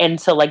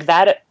 and so like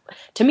that,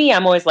 to me,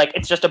 I'm always like,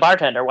 it's just a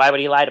bartender. Why would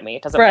he lie to me?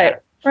 It doesn't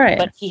matter. Right.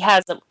 But he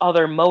has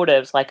other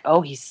motives, like,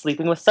 oh, he's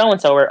sleeping with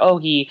so-and-so, or, oh,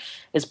 he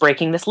is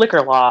breaking this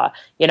liquor law,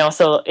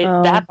 so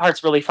that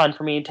part's really fun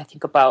for me to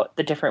think about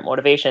the different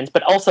motivations,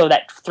 but also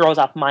that throws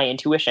off my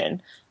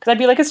intuition, because I'd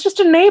be like, it's just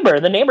a neighbor.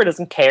 The neighbor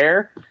doesn't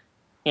care.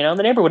 The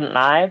neighbor wouldn't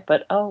lie,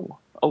 but oh,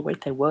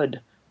 wait, they would.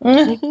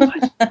 Well,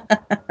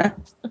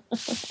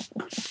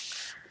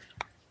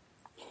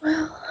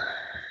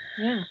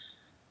 yeah.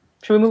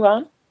 Should we move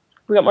on?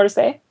 We got more to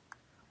say?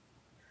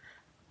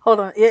 Hold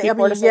on.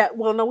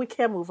 Well, no, we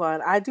can move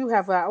on. I do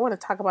have. I want to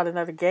talk about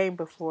another game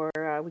before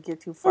we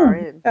get too far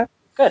in.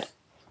 Good.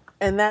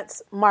 And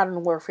that's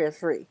Modern Warfare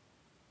 3.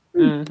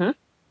 Mm-hmm.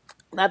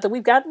 Not that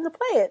we've gotten to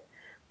play it,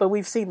 but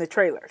we've seen the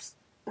trailers.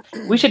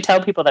 We should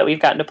tell people that we've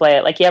gotten to play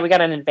it. Like, we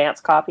got an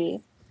advanced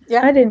copy.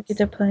 Yeah, I didn't get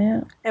to play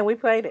it, and we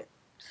played it,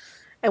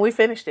 and we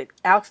finished it.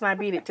 Alex and I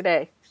beat it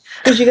today.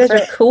 Because you guys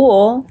are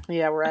cool.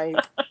 Yeah, right.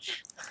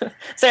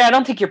 So I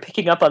don't think you're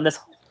picking up on this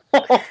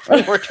whole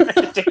thing we're trying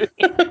to do.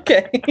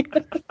 Okay.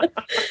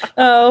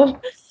 Oh.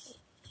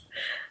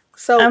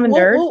 So I'm a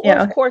nerd. We'll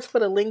of course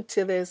put a link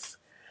to this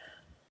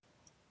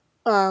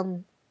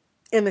in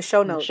the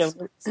show notes.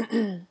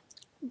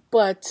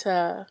 But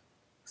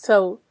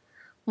so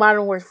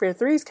Modern Warfare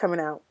 3 is coming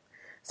out.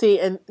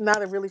 See, and now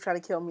they're really trying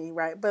to kill me,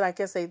 right? But I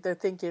guess they're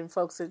thinking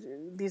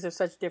these are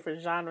such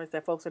different genres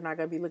that folks are not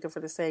going to be looking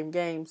for the same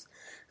games.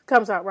 It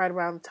comes out right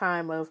around the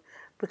time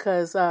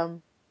because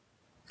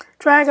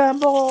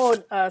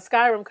Dragonborn,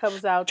 Skyrim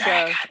comes out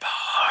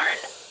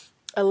Dragonborn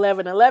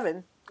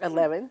 11/11,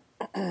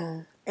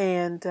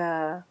 and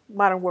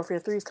Modern Warfare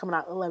 3 is coming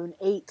out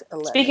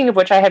 11/8/11. Speaking of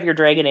which, I have your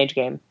Dragon Age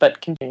game, but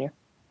continue.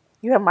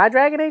 You have my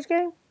Dragon Age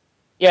game?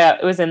 Yeah,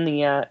 it was in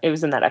that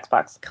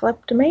Xbox.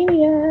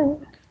 Kleptomania.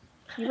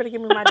 You better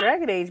give me my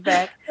Dragon Age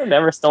back. I've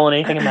never stolen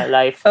anything in my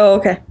life. Oh,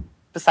 okay.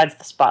 Besides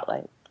the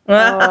spotlight.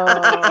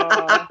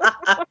 Oh.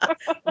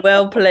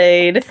 Well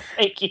played.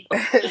 Thank you.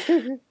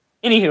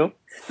 Anywho.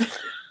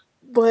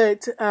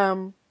 But,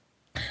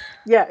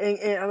 yeah,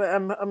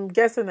 and I'm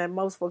guessing that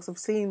most folks have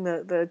seen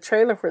the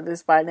trailer for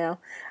this by now,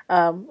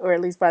 or at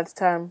least by the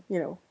time,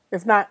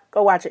 if not,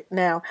 go watch it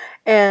now.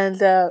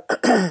 And,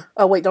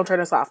 oh, wait, don't turn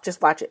us off.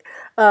 Just watch it.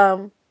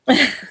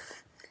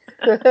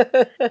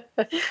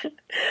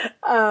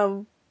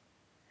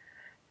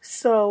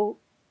 So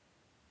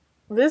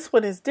this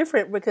one is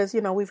different because,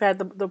 we've had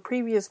the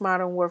previous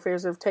Modern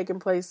Warfares have taken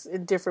place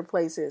in different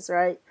places,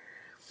 right?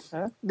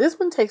 Huh? This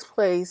one takes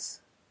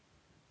place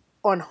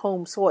on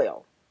home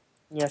soil.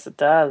 Yes, it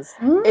does.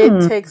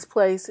 It takes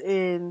place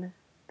in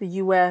the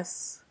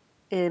U.S.,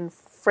 in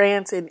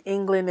France, in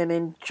England, and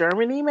in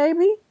Germany,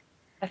 maybe?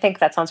 I think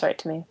that sounds right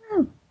to me.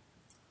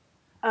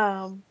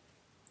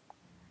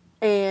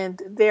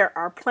 And there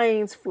are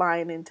planes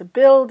flying into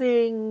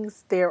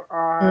buildings. There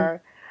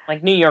are...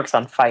 Like, New York's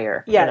on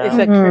fire. Yeah,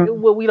 you know?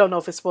 well, we don't know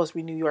if it's supposed to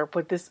be New York,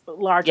 but this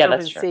large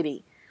urban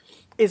city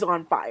is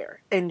on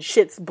fire. And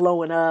shit's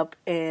blowing up,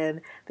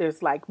 and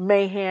there's, like,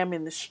 mayhem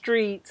in the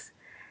streets.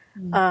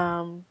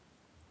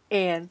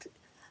 And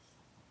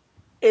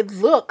it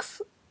looks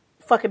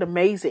fucking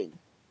amazing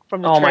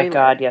from the trailer. Oh my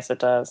god, yes it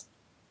does.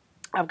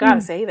 I've got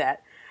to say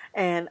that.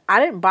 And I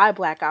didn't buy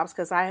Black Ops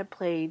because I had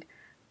played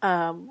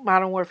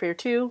Modern Warfare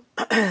 2.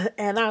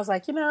 And I was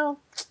like, you know,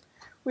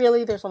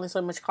 really, there's only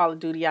so much Call of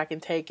Duty I can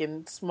take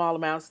in small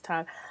amounts of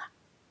time.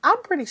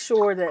 I'm pretty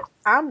sure that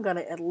I'm going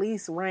to at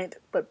least rent,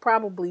 but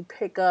probably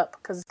pick up,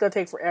 because it's going to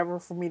take forever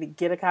for me to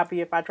get a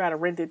copy. If I try to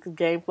rent it through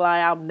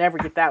GameFly, I'll never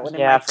get that one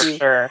in my queue. Yeah, for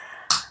sure.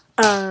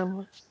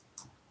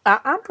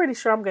 I'm pretty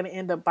sure I'm going to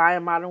end up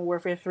buying Modern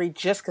Warfare 3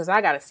 just because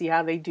I got to see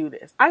how they do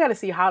this. I got to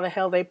see how the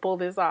hell they pull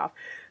this off.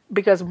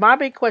 Because my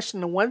big question,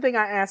 the one thing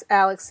I asked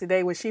Alex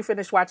today when she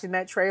finished watching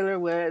that trailer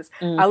was,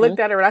 I looked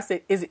at her and I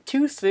said, is it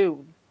too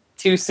soon?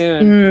 Too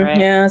soon, right?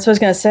 Yeah, that's what I was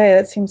going to say.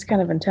 That seems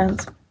kind of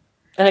intense.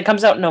 And it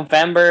comes out in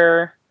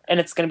November, and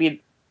it's going to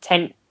be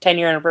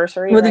 10-year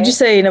anniversary, Well, right? did you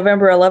say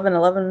November 11,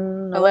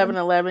 11/11? No,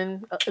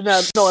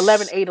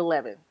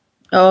 11/8/11.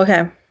 Oh,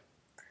 okay.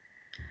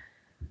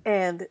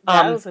 And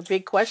that was a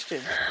big question.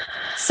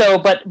 So,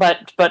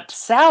 but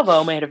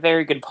Salvo made a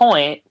very good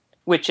point,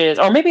 which is,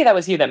 or maybe that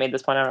was you that made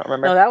this point, I don't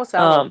remember. No, that was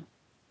Salvo.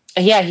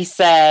 Yeah, he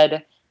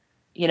said,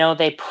 you know,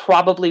 they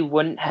probably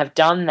wouldn't have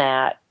done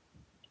that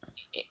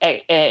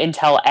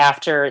until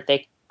after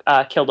they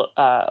killed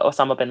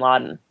Osama bin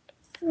Laden.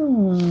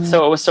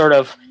 So it was sort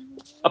of,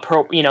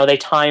 they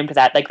timed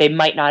that. Like, they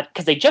might not,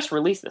 because they just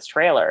released this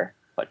trailer,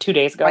 2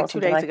 days ago? Like 2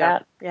 days ago.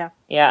 That? Yeah.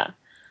 Yeah.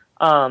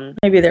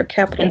 Maybe they're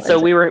capitalizing. And so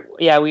we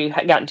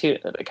had gotten to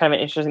kind of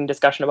an interesting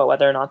discussion about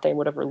whether or not they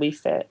would have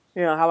released it.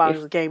 You know, how long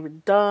has the game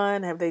been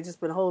done? Have they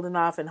just been holding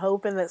off and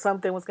hoping that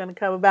something was going to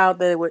come about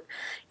that would,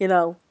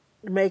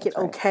 make it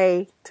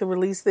okay to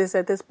release this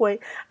at this point?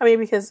 I mean,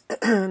 because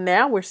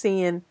now we're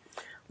seeing,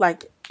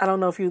 like, I don't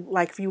know if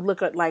you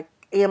look at, like,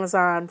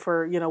 Amazon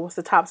for, what's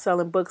the top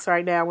selling books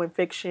right now in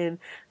fiction,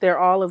 there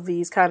are all of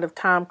these kind of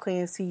Tom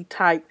Clancy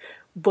type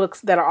books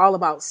that are all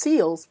about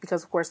SEALs,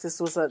 because of course this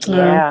was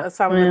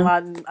Osama bin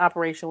Laden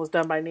operation was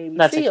done by Navy SEAls.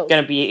 That's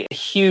going to be a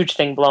huge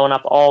thing blowing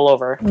up all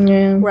over.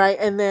 Yeah. Right.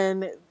 And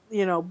then,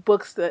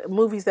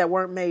 movies that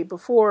weren't made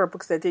before, or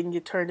books that didn't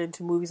get turned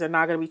into movies are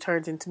not going to be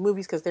turned into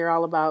movies because they're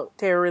all about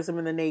terrorism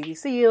and the Navy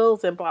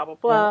SEAls and blah, blah,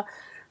 blah. Yeah.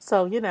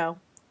 So,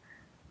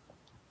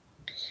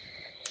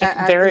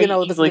 very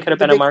easily could have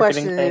been a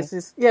marketing thing.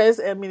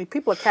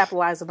 People are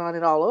capitalizing on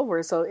it all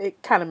over, so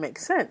it kind of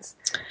makes sense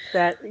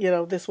that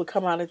this would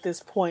come out at this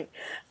point.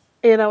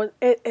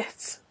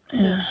 It's.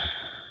 Yeah.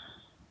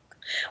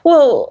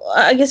 Well,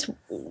 I guess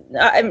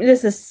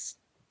this is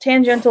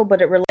tangential,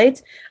 but it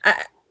relates.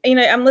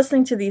 I'm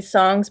listening to these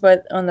songs,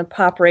 but on the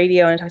pop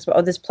radio, and it talks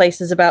about, this place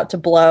is about to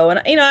blow,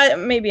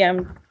 and maybe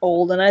I'm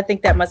old, and I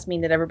think that must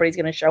mean that everybody's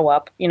going to show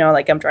up.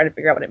 Like, I'm trying to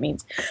figure out what it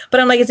means, but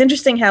I'm like, it's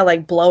interesting how,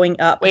 like, blowing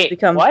up has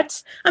become.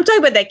 What? I'm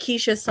talking about that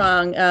Keisha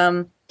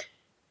song.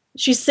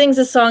 She sings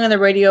a song on the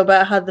radio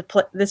about how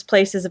this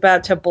place is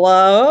about to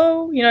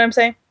blow. You know what I'm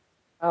saying?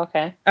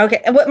 Okay.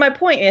 And what my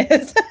point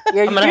is,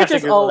 yeah, I'm gonna have to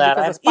Google that.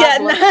 A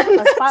spot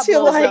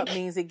blows up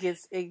means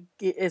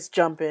it's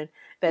jumping,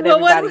 that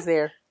everybody's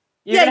there.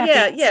 You're gonna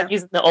have to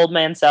using the old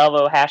man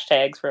Salvo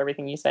hashtags for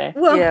everything you say.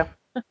 Well, yeah.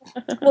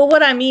 Well,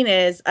 what I mean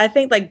is, I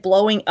think, like,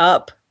 blowing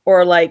up,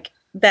 or like,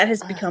 that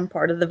has become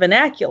part of the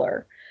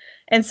vernacular,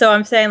 and so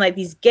I'm saying, like,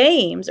 these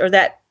games, or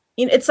that,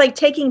 it's like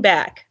taking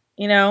back,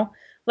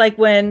 like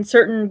when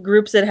certain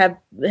groups that have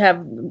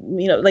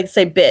like,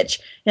 say, bitch,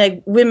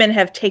 like, women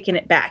have taken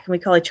it back, and we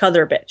call each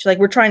other a bitch. Like,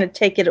 we're trying to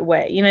take it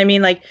away. You know what I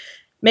mean? Like,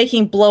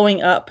 making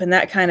blowing up and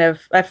that kind of,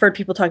 I've heard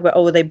people talk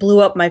about, they blew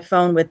up my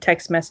phone with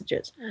text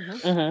messages.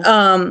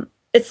 Mm-hmm.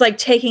 It's like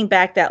taking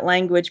back that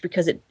language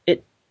because it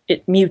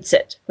mutes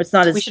it. It's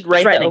not as we should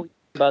write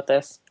about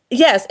this.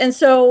 Yes, and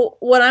so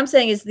what I'm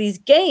saying is, these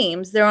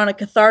games, they're on a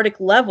cathartic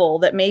level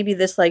that maybe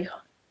this, like,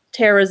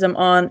 terrorism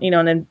on,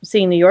 and then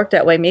seeing New York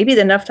that way, maybe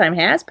enough time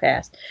has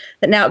passed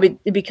that now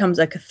it becomes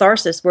a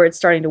catharsis where it's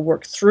starting to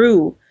work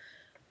through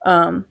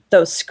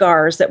those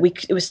scars that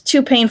it was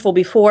too painful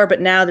before,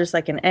 but now there's,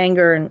 like, an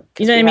anger, and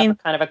you know what I mean?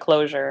 Kind of a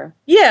closure.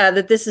 Yeah,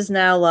 that this is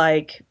now,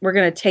 like, we're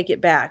going to take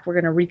it back. We're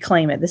going to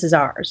reclaim it. This is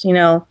ours,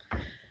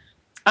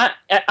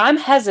 I'm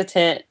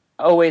hesitant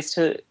always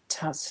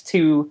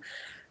to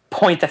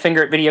point the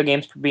finger at video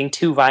games for being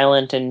too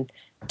violent and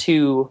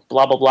too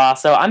blah blah blah.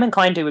 So I'm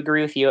inclined to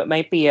agree with you. It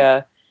might be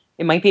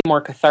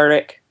more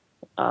cathartic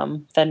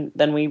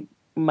than we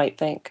might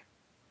think.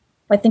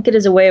 I think it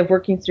is a way of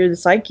working through the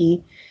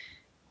psyche.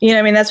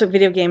 That's what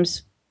video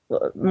games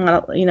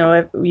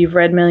you've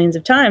read millions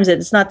of times.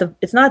 It's not that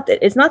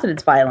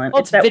it's violent.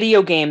 Well, it's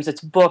video games,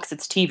 it's books,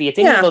 it's TV, it's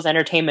any of those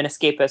entertainment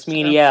escapist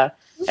media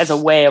as a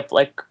way of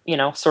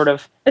sort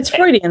of. It's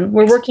Freudian.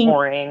 We're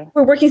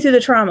working through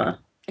the trauma.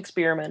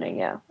 Experimenting,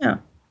 yeah. Yeah.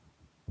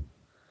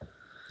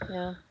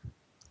 Yeah.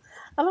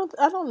 I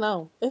don't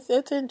know.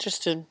 It's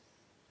interesting.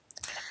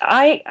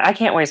 I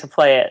can't wait to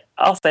play it.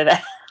 I'll say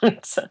that.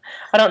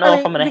 I don't know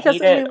if I'm going to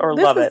hate it or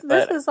love it.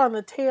 This is on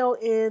the tail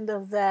end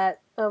of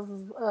that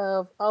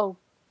blah.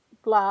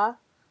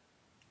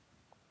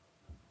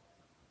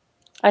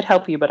 I'd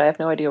help you, but I have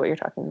no idea what you're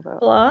talking about.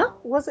 Blah?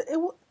 Was it?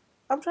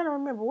 I'm trying to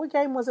remember. What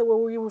game was it where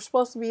we were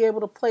supposed to be able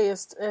to play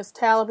as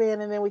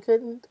Taliban and then we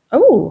couldn't?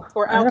 Oh.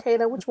 Or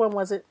Al-Qaeda? Which one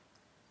was it?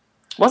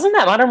 Wasn't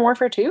that Modern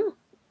Warfare 2?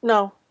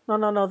 No.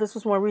 This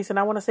was more recent.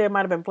 I want to say it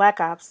might have been Black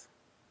Ops.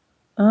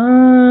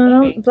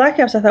 Black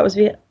Ops I thought was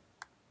Viet.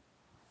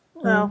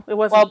 No, it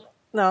wasn't.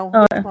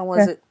 Which one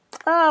was it?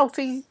 Oh,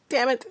 see,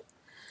 damn it.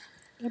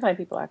 It might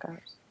be Black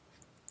Ops.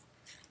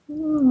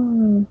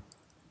 Hmm.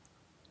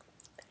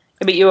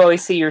 But you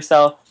always see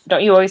yourself.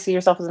 Don't you always see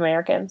yourself as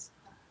Americans?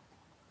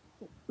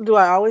 Do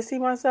I always see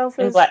myself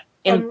as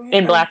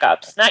in Black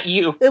Ops? Not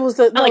you. It was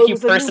you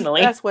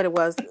personally. That's what it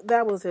was.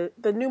 That was it.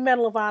 The new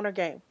Medal of Honor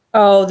game.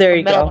 Oh, there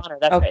you go. Medal of Honor.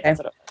 That's okay. Right.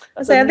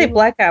 I think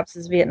Black Ops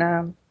is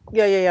Vietnam.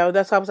 Yeah.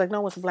 That's why I was like,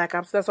 no, it's Black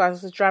Ops. That's why it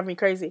was just driving me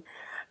crazy.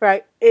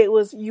 Right? It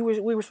was we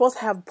were supposed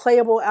to have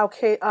playable Al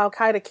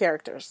Qaeda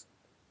characters.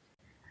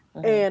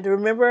 Mm-hmm. And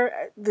remember,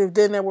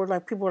 then there were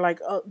people were like,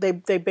 oh, they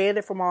banned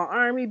it from all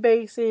army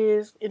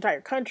bases.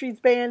 Entire countries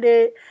banned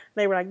it.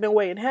 They were like, no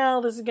way in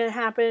hell this is going to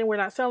happen. We're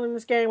not selling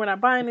this game. We're not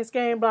buying this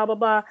game. Blah blah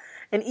blah.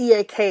 And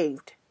EA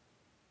caved.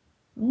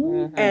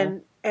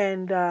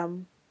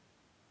 Mm-hmm.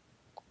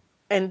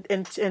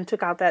 And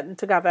took out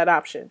that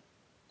option.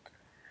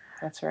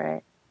 That's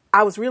right.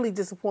 I was really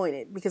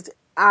disappointed because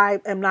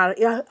I've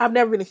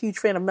never been a huge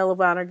fan of Medal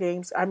of Honor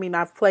games. I mean,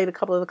 I've played a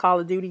couple of the Call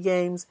of Duty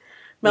games.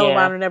 Medal of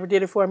Honor never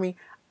did it for me.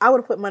 I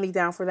would have put money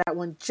down for that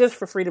one just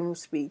for freedom of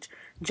speech,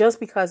 just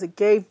because it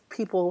gave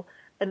people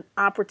an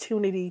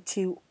opportunity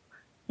to,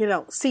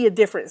 see a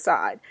different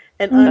side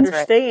and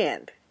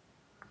understand,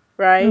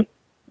 right?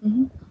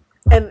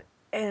 Mm-hmm.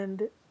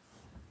 And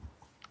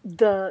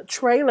the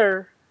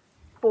trailer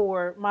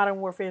for Modern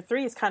Warfare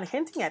 3 is kind of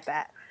hinting at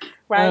that,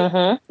 right?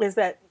 Mm-hmm. Is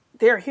that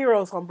there are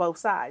heroes on both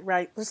sides,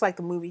 right? Just like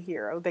the movie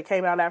Hero that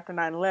came out after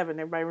 9/11.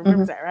 Everybody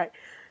remembers that, right?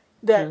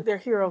 That they're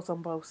heroes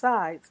on both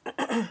sides.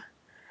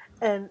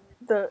 And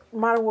the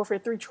Modern Warfare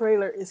 3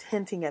 trailer is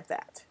hinting at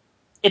that.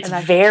 It's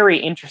very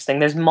interesting.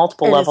 There's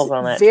multiple levels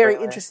on that. Very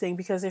interesting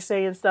because they're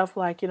saying stuff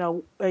like, if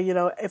you're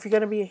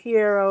going to be a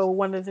hero,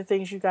 one of the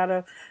things you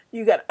gotta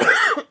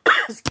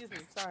excuse me,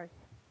 sorry.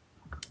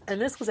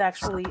 And this was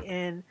actually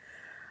in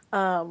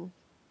the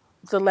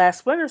last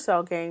Splinter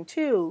Cell game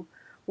too,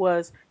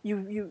 was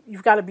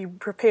you've got to be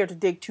prepared to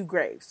dig 2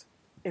 graves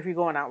if you're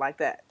going out like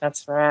that.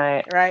 That's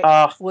right. Right?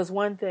 Oh, was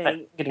one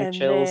thing. And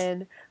chills.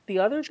 then the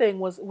other thing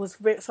was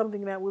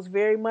something that was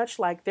very much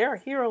like there are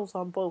heroes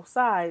on both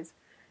sides.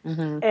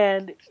 Mm-hmm.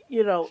 And,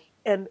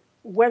 and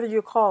whether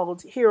you're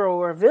called hero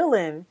or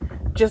villain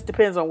just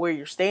depends on where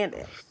you're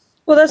standing.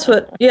 Well, that's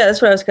what I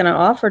was going to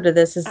offer to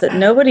this is that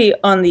nobody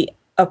on the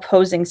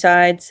opposing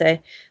side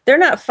say they're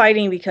not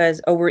fighting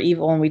because, we're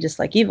evil and we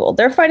dislike evil.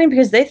 They're fighting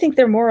because they think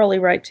they're morally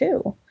right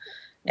too.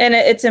 And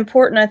it's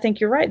important. I think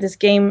you're right. This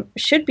game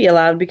should be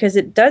allowed because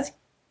it does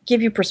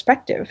give you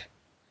perspective.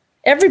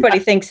 Everybody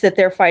thinks that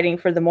they're fighting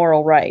for the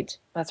moral right.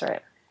 That's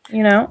right.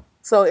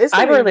 So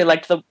I really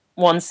liked the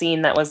one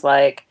scene that was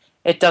like,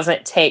 it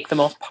doesn't take the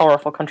most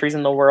powerful countries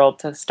in the world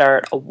to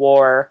start a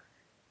war.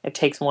 It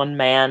takes one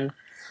man.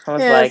 I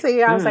was like,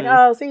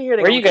 here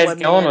they where are you guys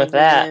going with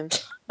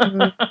that?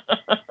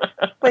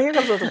 But here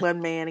comes with the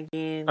one man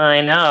again. I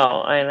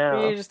know.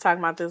 We were just talking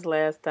about this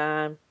last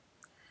time.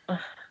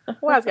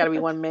 Why it's got to be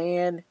one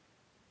man?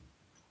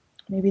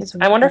 Maybe it's.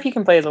 I wonder if you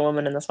can play as a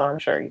woman in this one. I'm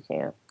sure you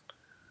can't.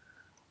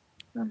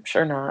 I'm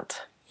sure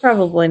not.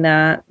 Probably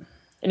not.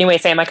 Anyway,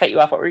 Sam, I cut you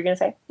off. What were you going to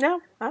say?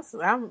 No, I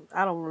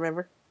don't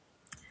remember.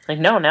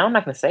 No, now I'm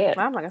not going to say it.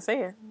 I'm not going to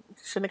say it. You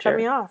shouldn't have cut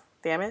me off.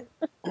 Damn it.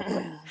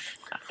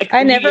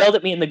 I never yelled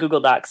at me in the Google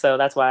Doc, so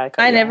that's why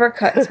I never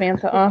cut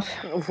Samantha off.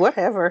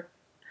 Whatever.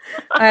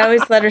 I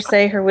always let her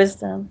say her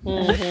wisdom.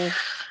 Mm-hmm.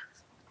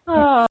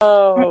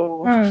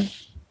 Oh,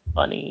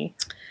 funny.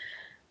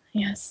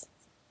 Yes.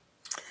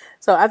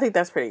 So I think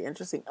that's pretty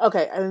interesting.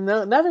 Okay, and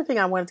another thing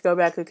I wanted to go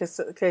back to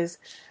because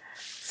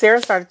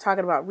Sarah started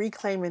talking about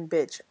reclaiming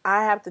bitch.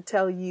 I have to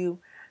tell you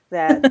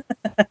that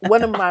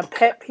one of my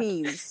pet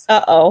peeves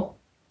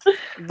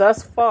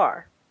thus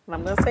far, and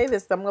I'm going to say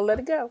this, I'm going to let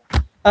it go.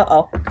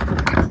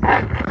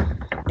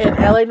 In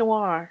LA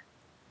Noire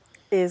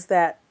is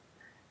that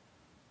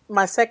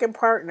my second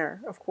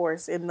partner, of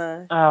course, in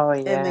the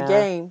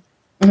game,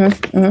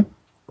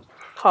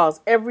 calls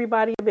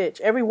everybody a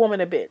bitch, every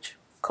woman a bitch.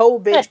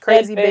 Cold bitch,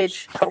 crazy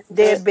bitch,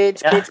 dead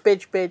bitch,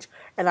 bitch.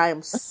 And I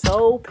am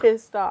so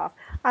pissed off.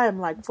 I am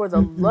like, for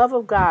the love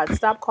of God,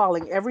 stop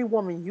calling every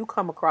woman you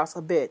come across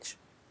a bitch.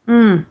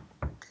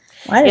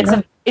 I didn't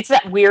know. It's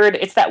that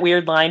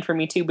weird line for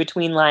me too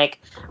between like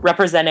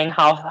representing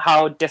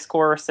how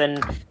discourse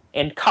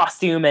and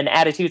costume and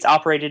attitudes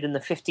operated in the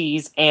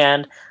 50s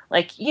and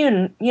like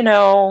you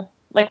know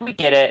like we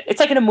get it. It's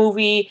like in a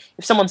movie,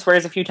 if someone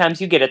swears a few times,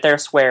 you get it. They're a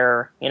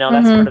swearer, you know,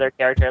 that's part of their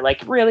character.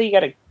 Like really, you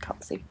gotta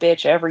say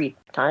bitch every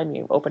time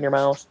you open your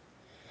mouth.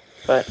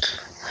 But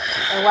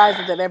and why is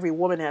it that every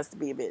woman has to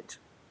be a bitch?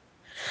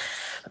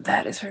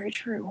 that is very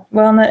true.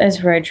 Well, that is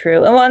very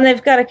true. Well, and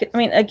they've got to, I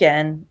mean,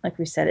 again, like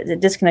we said, it's a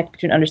disconnect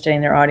between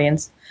understanding their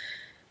audience.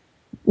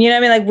 You know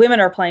what I mean? Like, women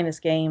are playing this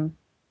game,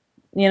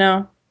 you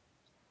know?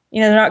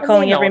 You know, they're not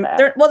calling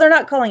they're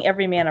not calling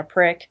every man a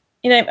prick.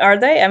 You know, are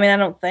they? I mean, I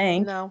don't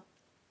think. No.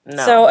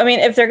 So, I mean,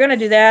 if they're going to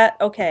do that,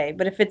 okay.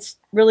 But if it's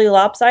really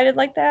lopsided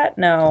like that,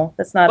 no,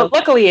 that's not. But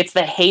luckily, it's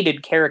the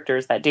hated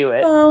characters that do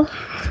it. Well,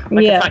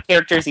 like, it's not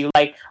characters you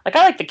like. Like,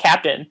 I like the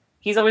captain.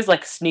 He's always,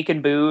 like,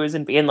 sneaking booze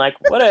and being like,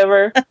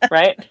 whatever,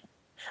 right?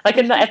 Like,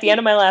 at the end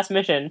of my last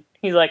mission,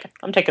 he's like,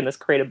 I'm taking this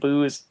crate of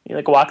booze. He,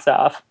 like, walks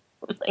off.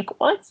 I'm like,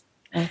 what?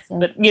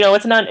 But, you know,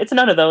 it's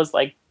none of those,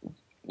 like,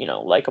 you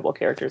know, likable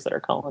characters that are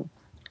calling.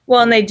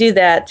 Well, and they do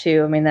that,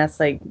 too. I mean, that's,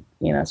 like,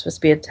 you know, it's supposed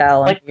to be a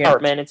tell. Like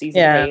Cartman, it's easy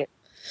to hate.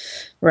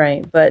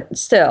 Right, but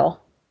still.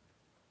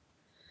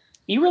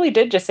 You really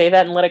did just say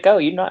that and let it go.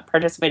 You're not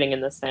participating in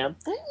this, Sam.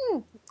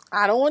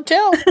 I don't want to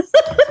tell.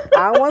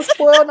 I don't want to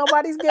spoil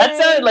nobody's game. That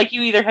sounded like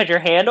you either had your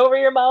hand over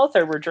your mouth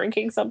or were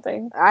drinking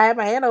something. I have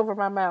my hand over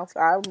my mouth.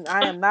 I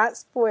am not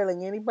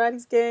spoiling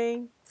anybody's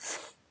game.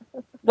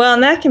 Well,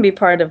 and that can be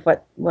part of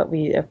what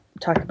we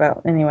talk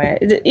about anyway.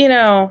 You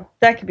know,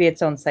 that could be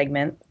its own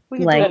segment.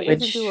 We can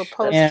do a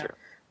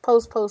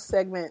post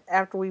segment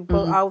after we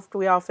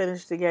all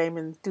finish the game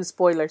and do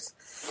spoilers.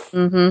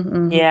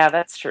 Yeah,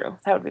 that's true.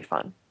 That would be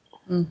fun.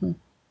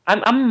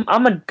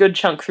 I'm a good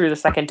chunk through the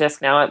second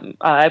disc now.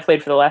 I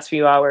played for the last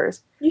few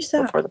hours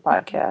before the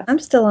podcast. I'm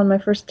still on my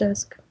first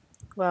disc.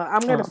 Well, I'm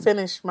going to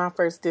finish my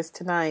first disc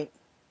tonight.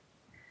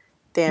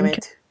 Damn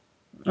it.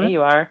 There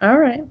you are. All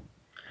right.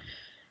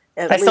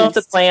 I still have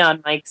to play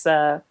on Mike's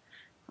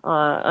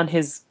on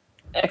his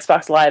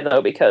Xbox Live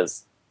though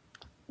because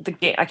the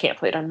game I can't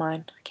play it on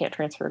mine. I can't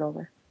transfer it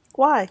over.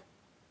 Why?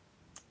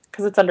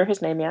 Because it's under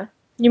his name. Yeah.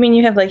 You mean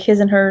you have like his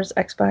and hers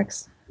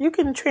Xbox? You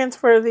can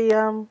transfer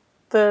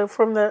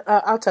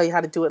I'll tell you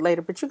how to do it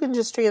later, but you can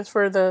just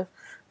transfer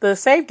the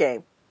save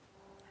game.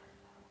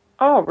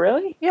 Oh,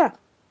 really? Yeah.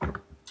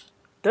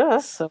 Duh.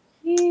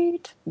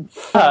 Sweet.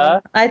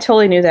 I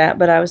totally knew that,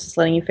 but I was just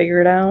letting you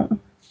figure it out.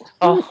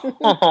 Oh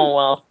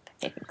well,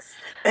 thanks.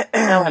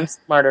 Now I'm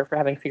smarter for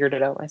having figured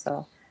it out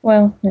myself.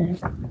 Well, yeah.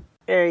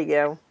 There you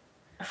go.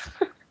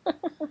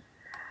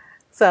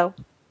 So,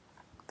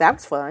 that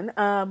was fun.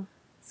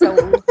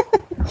 So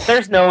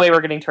there's no way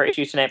we're getting to our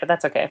issue tonight, but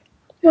that's okay.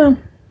 Well,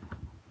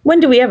 when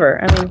do we ever?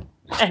 I mean,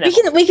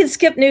 we can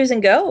skip news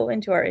and go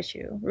into our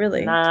issue.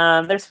 Really?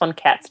 There's fun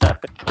cat stuff.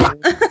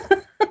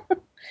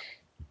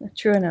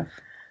 True enough.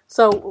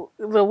 So,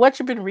 the What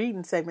You've Been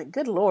Reading segment.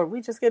 Good Lord,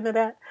 we just getting to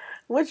that.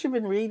 What you've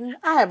been reading?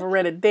 I haven't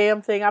read a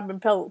damn thing. I've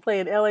been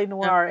playing L.A.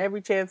 Noire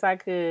every chance I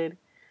could.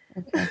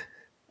 Okay.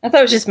 I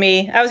thought it was just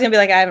me. I was gonna be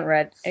like, I haven't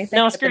read anything.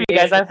 No, screw you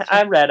guys.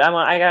 I read.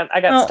 I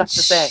got stuff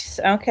to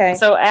say. Okay.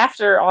 So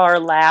after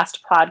our last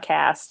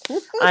podcast,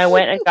 I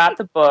went and got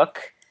the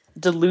book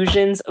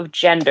 "Delusions of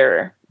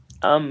Gender"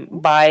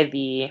 by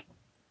the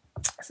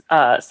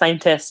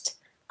scientist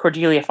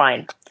Cordelia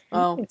Fine.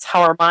 Oh. It's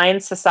how our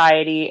mind,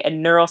 society,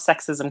 and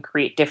neurosexism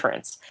create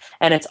difference,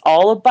 and it's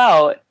all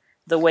about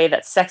the way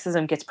that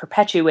sexism gets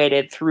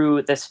perpetuated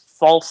through this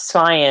false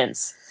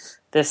science,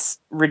 this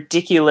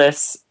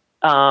ridiculous.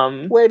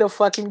 Way to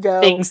fucking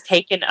go. Things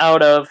taken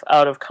out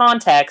of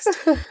context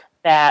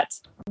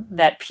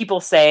that people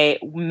say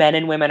men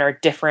and women are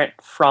different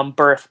from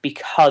birth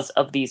because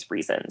of these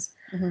reasons.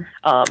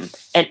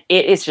 And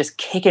it is just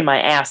kicking my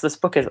ass. This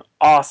book is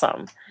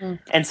awesome.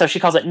 And so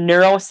she calls it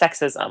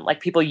neurosexism, like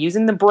people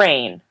using the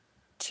brain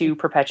to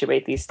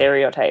perpetuate these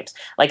stereotypes.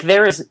 Like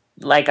there is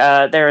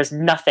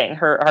nothing,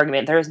 her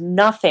argument, there is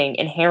nothing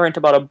inherent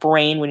about a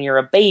brain when you're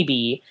a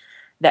baby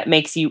that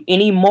makes you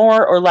any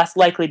more or less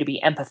likely to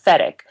be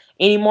empathetic,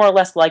 any more or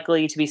less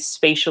likely to be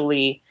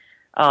spatially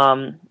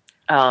have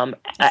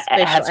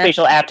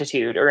spatial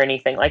aptitude or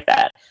anything like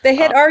that. They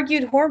had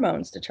argued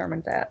hormones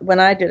determined that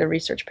when I did a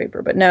research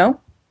paper, but no.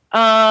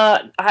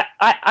 I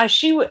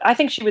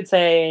think she would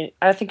say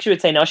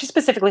no. She's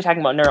specifically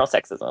talking about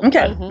neurosexism.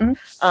 Okay.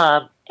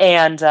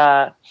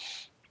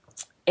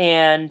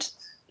 And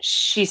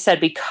she said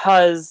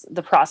because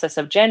the process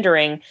of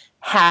gendering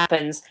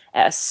happens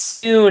as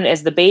soon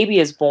as the baby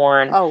is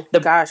born,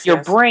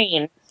 your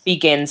brain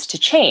begins to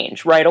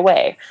change right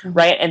away,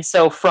 right? And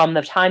so from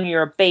the time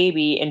you're a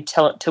baby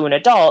until to an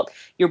adult,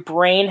 your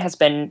brain has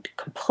been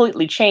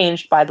completely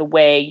changed by the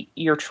way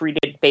you're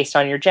treated based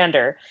on your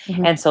gender.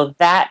 And so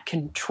that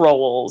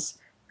controls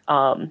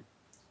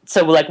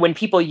so like when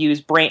people use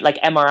brain like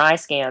MRI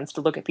scans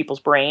to look at people's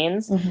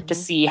brains to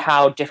see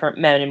how different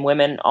men and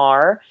women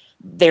are,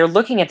 they're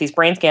looking at these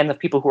brain scans of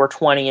people who are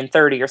 20 and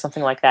 30 or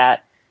something like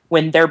that.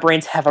 when their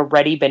brains have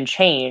already been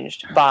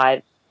changed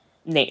by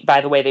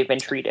the way they've been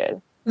treated.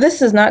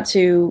 This is not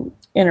to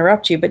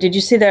interrupt you, but did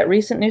you see that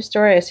recent news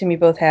story? I assume you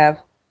both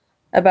have,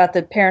 about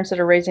the parents that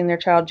are raising their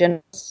child.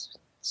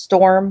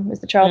 Storm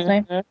is the child's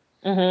name.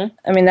 Mm-hmm.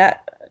 I mean,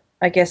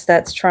 I guess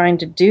that's trying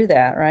to do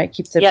that, right?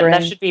 Keep the brain.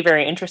 That should be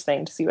very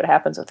interesting to see what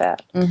happens with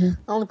that. Mm-hmm.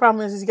 The only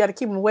problem is you got to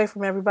keep them away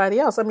from everybody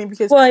else. I mean,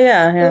 because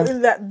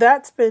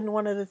that's been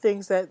one of the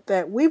things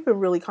that we've been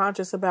really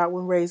conscious about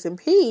when raising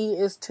P,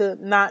 is to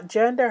not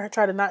gender her,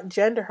 try to not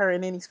gender her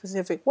in any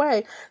specific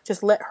way.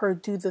 Just let her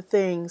do the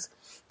things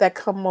that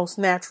come most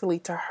naturally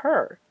to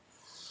her.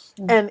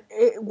 Mm-hmm. And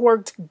it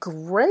worked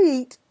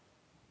great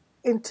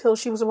until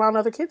she was around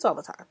other kids all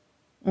the time.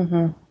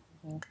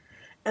 Mm-hmm.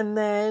 And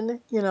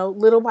then,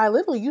 little by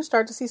little, you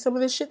start to see some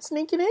of this shit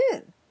sneaking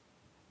in.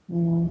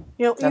 Mm.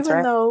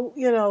 Even though,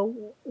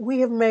 we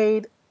have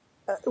made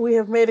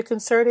a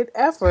concerted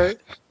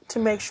effort to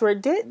make sure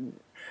it didn't.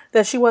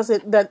 That she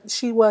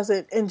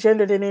wasn't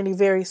engendered in any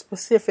very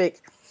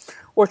specific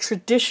or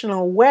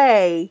traditional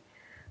way,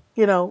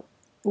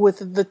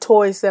 with the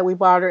toys that we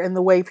bought her and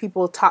the way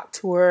people talk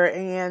to her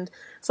and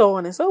so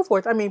on and so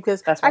forth. I mean,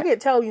 because I can't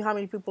tell you how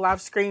many people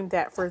I've screamed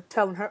at for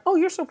telling her, "Oh,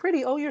 you're so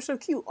pretty. Oh, you're so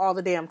cute," all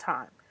the damn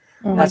time.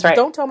 Mm-hmm. That's right.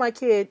 Don't tell my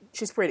kid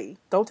she's pretty.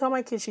 Don't tell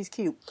my kid she's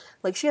cute.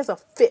 Like, she has a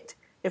fit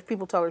if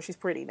people tell her she's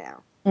pretty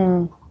now.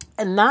 Mm.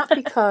 And not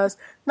because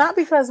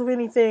of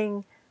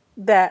anything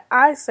that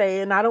I say,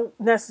 and I don't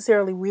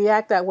necessarily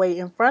react that way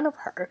in front of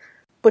her,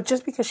 but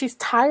just because she's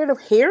tired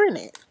of hearing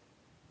it.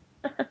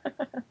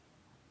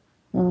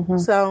 Mm-hmm.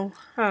 So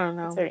I don't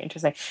know. It's very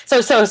interesting.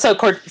 So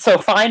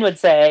Fine would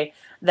say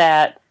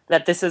that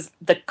this is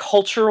the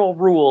cultural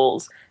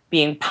rules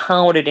being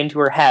pounded into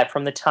her head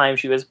from the time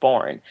she was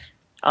born,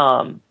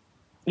 and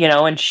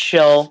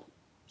she'll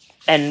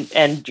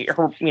and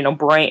her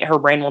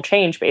brain will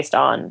change based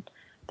on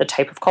the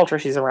type of culture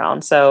she's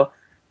around. So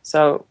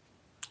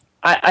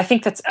I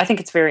think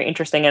it's very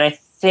interesting, and I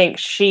think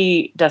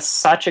she does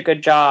such a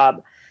good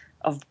job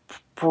of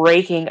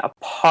breaking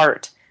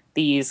apart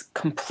these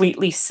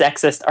completely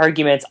sexist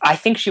arguments. I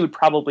think she would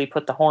probably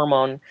put the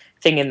hormone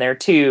thing in there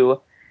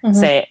too. Mm-hmm.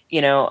 Say,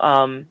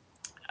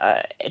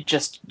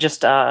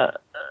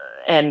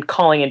 and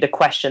calling into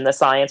question the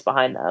science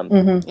behind them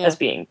mm-hmm. as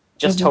being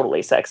just mm-hmm. totally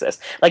sexist.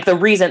 Like the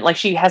reason, like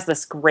she has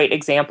this great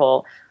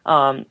example,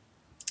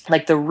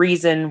 like the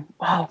reason,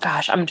 oh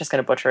gosh, I'm just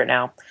going to butcher it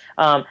now.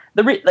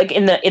 Like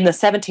in the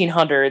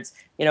 1700s,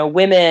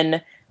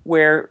 women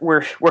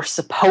were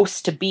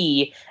supposed to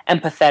be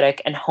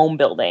empathetic and home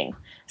building.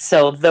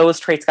 So those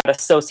traits got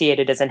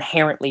associated as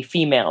inherently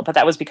female, but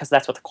that was because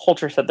that's what the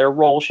culture said their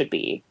role should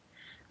be.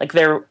 But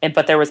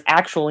there was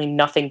actually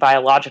nothing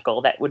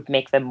biological that would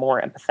make them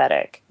more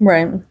empathetic,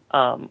 right?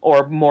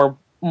 Or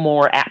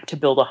more apt to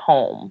build a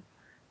home.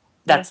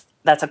 That's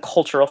a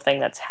cultural thing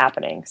that's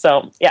happening.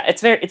 So yeah,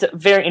 it's a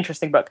very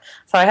interesting book.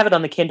 So I have it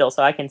on the Kindle,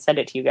 so I can send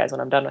it to you guys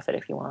when I'm done with it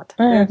if you want.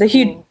 The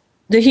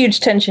huge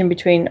tension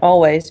between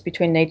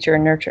nature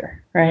and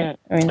nurture, right?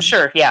 I mean,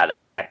 sure, yeah.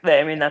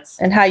 I mean, that's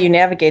and how you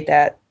navigate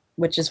that,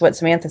 which is what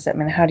Samantha said. I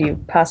mean, how do you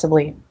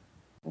possibly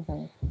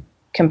mm-hmm.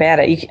 combat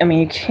it?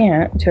 You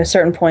can't to a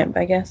certain point,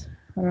 I guess.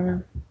 I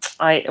don't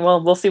know.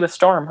 We'll see with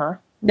Storm, huh?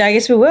 Yeah, I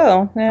guess we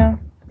will. Yeah.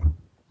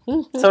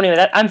 So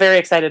anyway, I'm very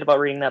excited about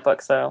reading that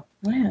book. So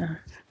yeah,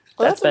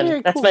 that's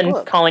been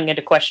book. Calling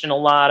into question a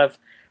lot of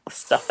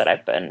stuff that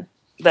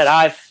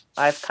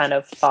I've kind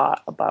of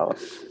thought about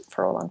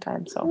for a long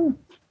time. So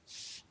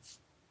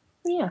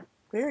yeah,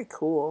 very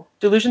cool.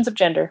 Delusions of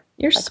Gender.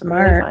 You're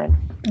smart. Really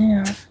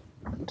yeah.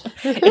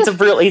 It's a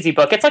real easy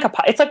book. It's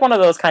like one of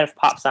those kind of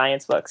pop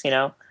science books,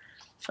 You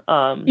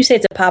say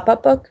it's a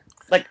pop-up book?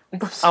 Like,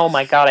 oh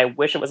my god, I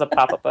wish it was a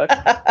pop-up book.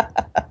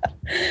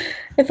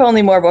 If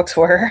only more books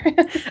were.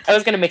 I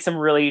was going to make some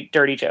really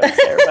dirty jokes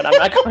there, but I'm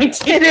not going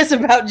to. It is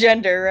about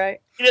gender,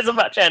 right? It is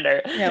about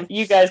gender. Yeah.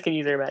 You guys can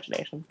use your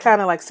imagination.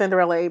 Kind of like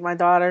Cinderella ate my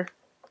daughter.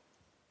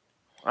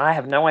 I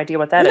have no idea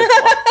what that is.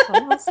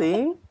 Oh,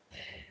 see?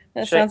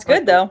 That sounds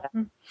good, though.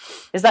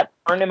 Is that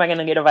porn? Am I going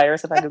to get a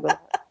virus if I Google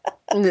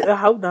it? I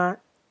hope not.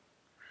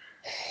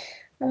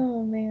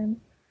 Oh, man.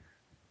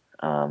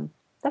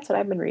 That's what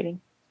I've been reading.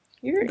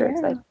 You're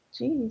excited.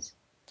 Jeez.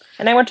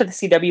 And I went to the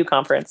CW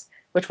conference,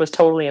 which was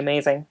totally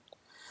amazing.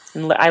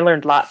 And I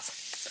learned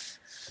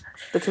lots.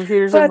 The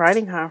Computers and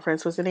Writing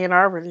Conference was in Ann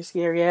Arbor this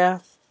year, yeah.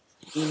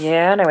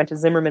 Yeah, and I went to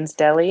Zimmerman's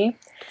Deli.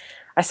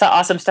 I saw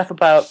awesome stuff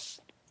about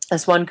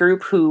this one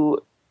group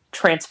who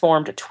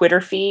transformed a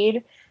Twitter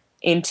feed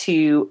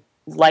into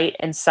light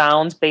and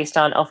sounds based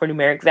on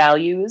alphanumeric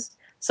values.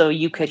 So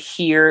you could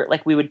hear,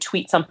 like we would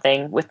tweet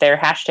something with their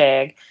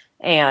hashtag,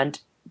 and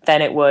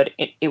then it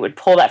would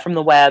pull that from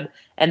the web,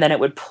 and then it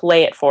would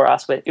play it for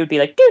us. It would be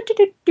like do do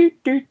do do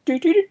do do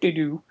do do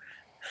do.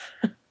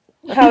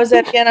 How was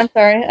that again? I'm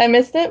sorry, I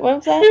missed it. What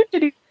was that?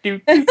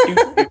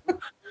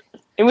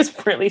 It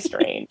was really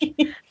strange,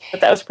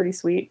 but that was pretty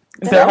sweet.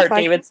 Bill Hart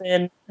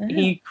Davidson,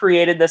 he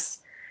created this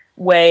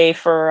way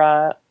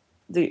for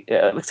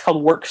it's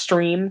called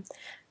Workstream,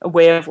 a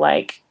way of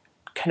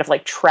kind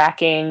of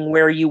tracking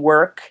where you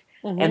work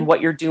and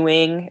what you're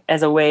doing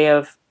as a way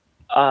of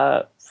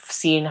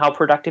seeing how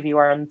productive you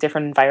are in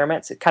different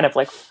environments. It kind of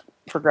like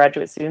for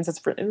graduate students,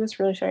 it was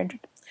really strange.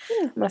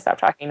 I'm going to stop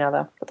talking now,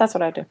 though. But that's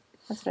what I do.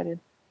 That's what I did.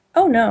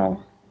 Oh,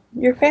 no.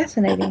 You're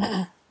fascinating.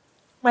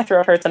 My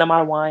throat hurts and I'm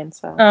out of wine,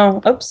 so.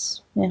 Oh,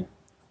 oops. Yeah.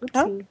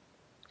 Oopsie.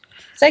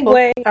 Segue.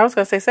 Well, I was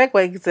going to say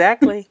segue,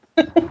 exactly.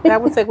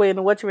 That would segue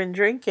into what you've been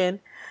drinking,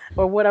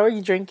 or what are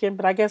you drinking,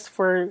 but I guess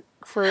for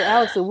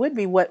Alex, it would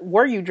be what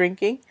were you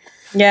drinking?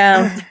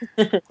 Yeah.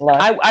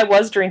 I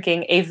was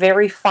drinking a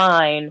very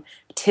fine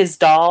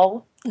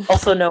Tisdall,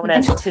 also known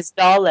as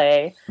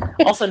Tisdale,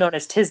 also known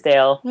as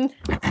Tisdale.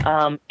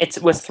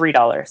 It was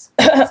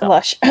 $3. So.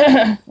 Lush.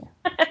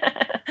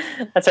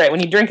 That's right.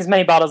 When you drink as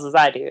many bottles as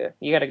I do,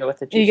 you got to go with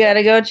the cheap. You got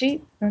to go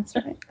cheap. That's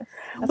right.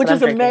 Which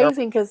is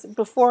amazing because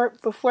before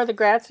the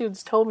grad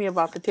students told me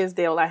about the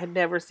Tisdale, I had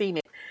never seen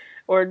it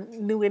or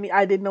knew any.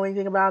 I didn't know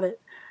anything about it.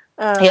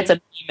 It's a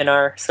meme in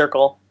our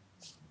circle.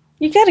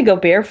 You got to go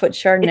barefoot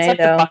Chardonnay, it's like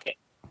though. The bucket.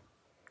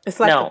 It's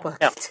like the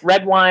bucket. No.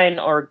 Red wine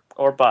or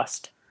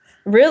bust.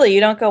 Really? You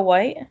don't go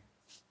white?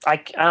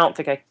 I don't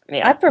think I...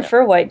 Yeah, I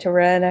prefer white to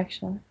red,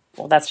 actually.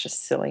 Well, that's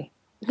just silly.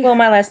 Well,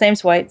 my last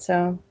name's White,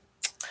 so...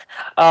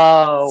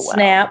 Oh, wow.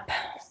 Snap.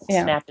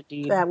 Yeah. Snap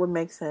indeed. That would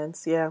make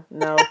sense, yeah.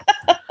 No,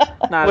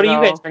 not What at are you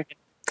all. guys drinking?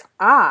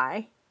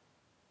 I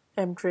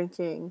am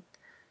drinking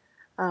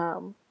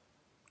actually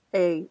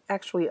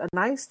a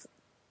nice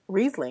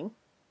Riesling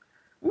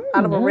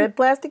out of a red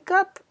plastic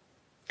cup.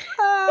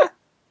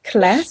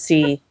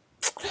 Classy.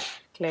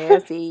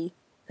 Classy.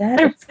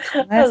 That is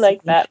classy. I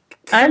like that.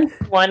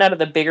 Wine out of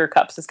the bigger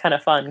cups is kind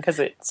of fun because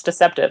it's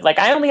deceptive. Like,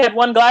 I only had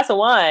one glass of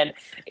wine.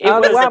 It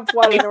was a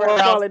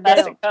 24-ounce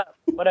plastic cup.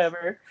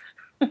 Whatever.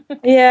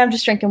 Yeah, I'm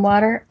just drinking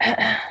water.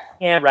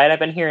 Yeah, right. I've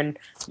been hearing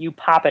you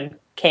popping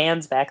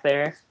cans back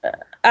there.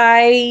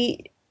 I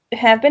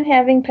have been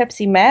having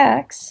Pepsi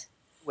Max.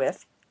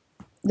 With?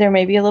 There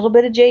may be a little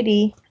bit of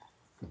JD.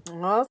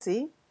 Oh,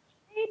 see?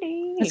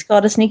 It's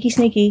called a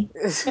sneaky.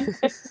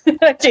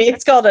 Actually,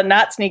 it's called a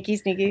not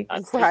sneaky.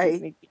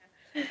 Right.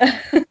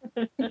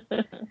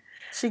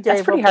 She gave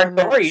That's pretty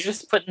hardcore. You're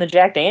just putting the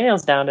Jack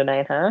Daniels down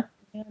tonight, huh?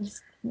 Yeah.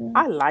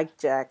 I like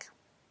Jack.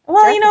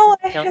 Well,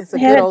 Jack it's a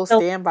good old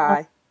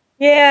standby.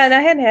 Yeah, and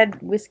I hadn't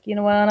had whiskey in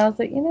a while, and I was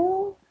like,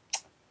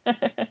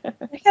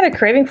 I had a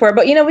craving for it.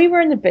 But, we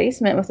were in the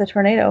basement with a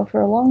tornado for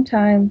a long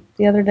time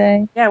the other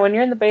day. Yeah, when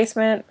you're in the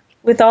basement.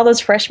 With all those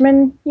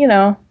freshmen, you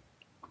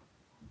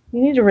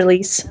need to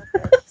release.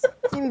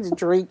 You need to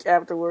drink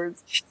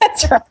afterwards.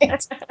 That's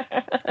right.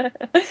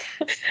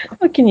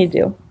 What can you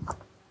do?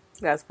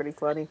 That's pretty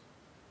funny.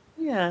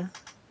 Yeah.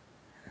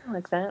 I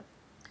like that.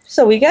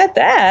 So we got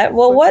that.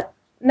 Well, what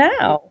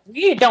now?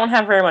 We don't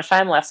have very much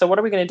time left, so what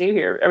are we going to do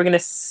here? Are we going to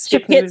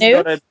skip news? And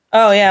go to,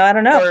 I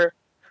don't know.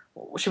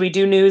 Or should we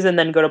do news and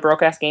then go to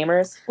Broke-Ass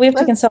Gamers? We have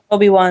to consult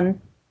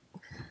Obi-Wan.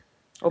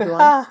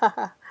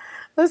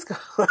 Let's go.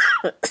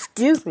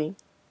 Excuse me.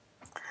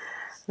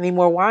 I need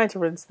more wine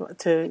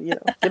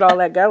to get all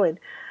that going.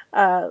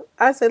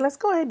 I say let's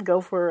go ahead and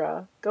go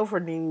for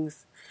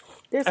news.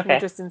 There's some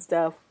interesting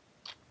stuff.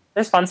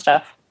 There's fun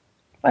stuff.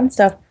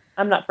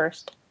 I'm not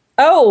first.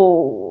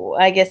 Oh,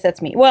 I guess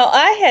that's me. Well,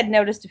 I had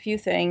noticed a few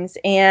things,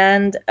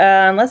 and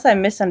unless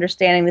I'm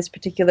misunderstanding this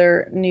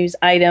particular news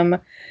item,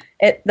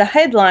 the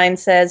headline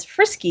says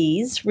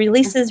Friskies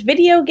releases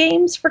video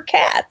games for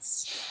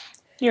cats.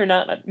 You're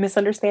not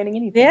misunderstanding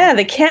anything. Yeah,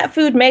 the cat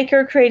food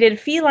maker created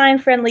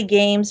feline-friendly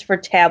games for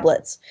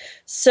tablets.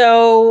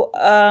 So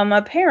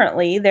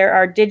apparently there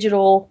are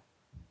digital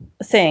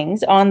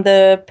things on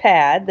the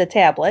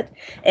tablet,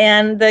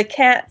 and the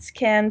cats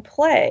can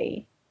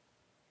play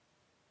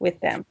with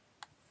them.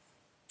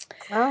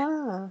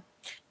 Ah.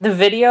 The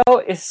video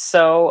is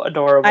so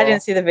adorable. I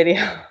didn't see the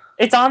video.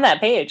 It's on that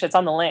page. It's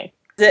on the link.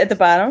 Is it at the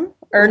bottom?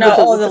 Or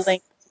no, the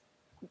link.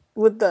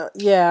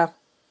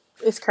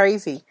 It's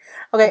crazy.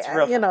 Okay,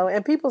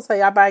 and people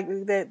say I buy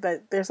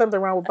that there's something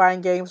wrong with buying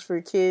games for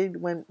your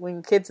kid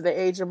when kids are the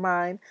age of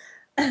mine.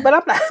 But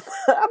I'm not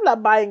I'm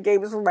not buying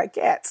games for my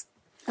cats.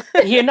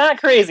 You're not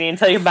crazy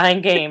until you're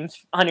buying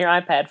games on your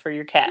iPad for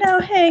your cat. Now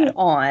hang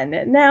on.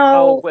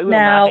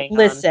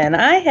 Listen,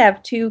 I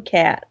have 2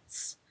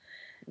 cats.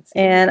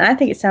 And I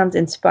think it sounds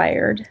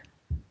inspired.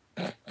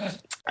 I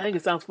think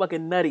it sounds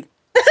fucking nutty.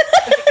 I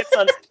think it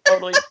sounds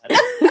totally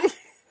nutty.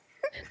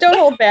 Don't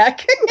hold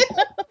back.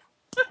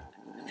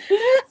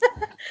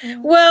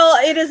 Well,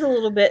 it is a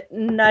little bit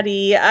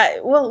nutty.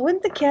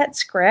 Wouldn't the cat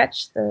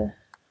scratch the...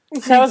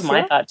 That was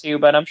my thought too,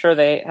 but I'm sure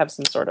they have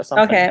some sort of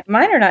something. Okay,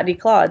 mine are not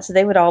declawed, so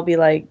they would all be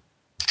like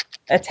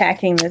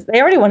attacking this.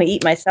 They already want to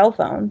eat my cell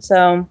phone,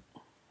 so...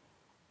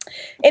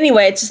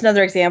 Anyway, it's just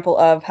another example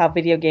of how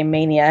video game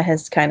mania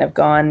has kind of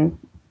gone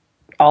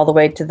all the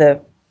way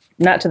to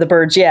not to the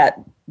birds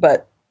yet,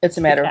 but it's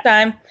a matter of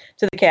time,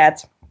 to the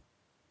cats.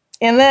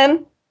 And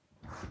then,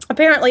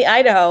 apparently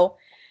Idaho,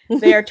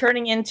 they are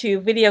turning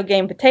into video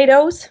game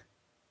potatoes.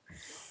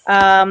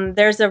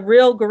 There's a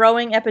real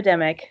growing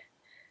epidemic.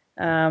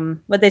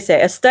 What'd they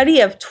say? A study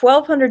of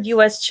 1,200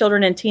 U.S.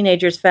 children and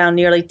teenagers found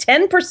nearly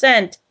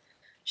 10%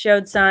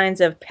 showed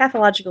signs of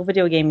pathological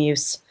video game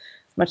use,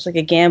 much like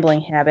a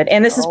gambling habit.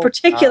 And this is Oh,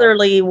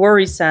 particularly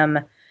worrisome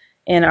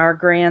in our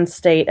grand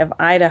state of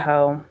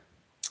Idaho.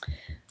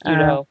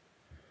 Idaho.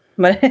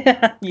 But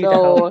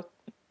Idaho.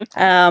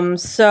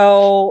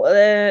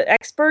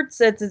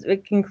 Experts,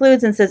 it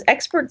concludes and says,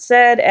 experts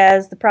said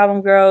as the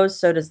problem grows,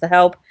 so does the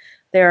help.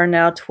 There are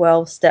now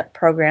 12-step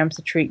programs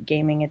to treat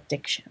gaming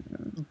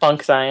addiction.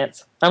 Bunk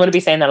science. I'm going to be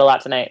saying that a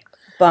lot tonight.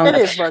 It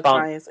is bunk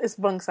science. It's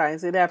bunk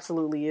science. It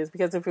absolutely is.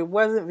 Because if it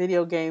wasn't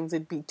video games,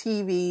 it'd be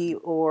TV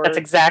or... That's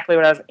exactly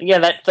what I was...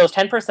 Yeah, those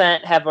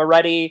 10% have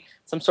already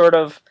some sort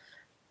of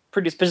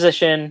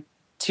predisposition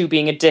to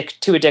being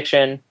to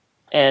addiction,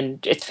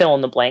 and it's fill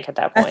in the blank at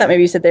that point. I thought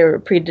maybe you said they were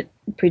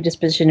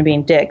predisposition to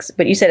being dicks,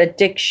 but you said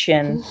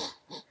addiction.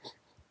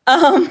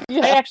 I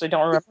actually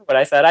don't remember what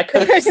I said. I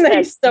could have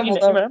said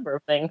a number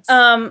of things.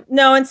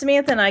 No, and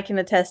Samantha and I can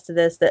attest to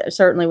this, that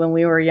certainly when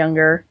we were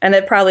younger, and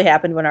it probably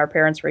happened when our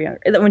parents were younger,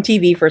 when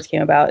TV first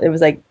came about, it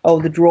was like,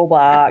 oh, the drool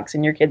box,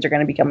 and your kids are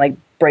going to become like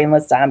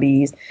brainless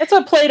zombies. That's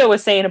what Plato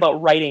was saying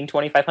about writing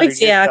 2,500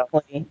 years ago.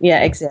 Exactly.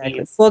 Yeah,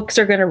 exactly. Books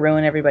are going to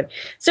ruin everybody.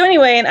 So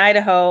anyway, in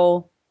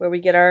Idaho, where we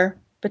get our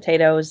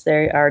potatoes,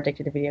 they are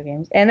addicted to video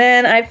games. And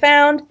then I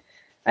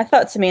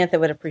thought Samantha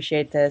would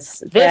appreciate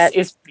this. This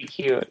is pretty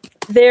cute.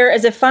 There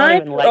is a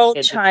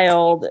 5-year-old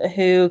child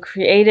who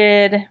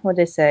created, what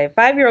did they say?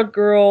 5-year-old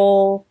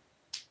girl.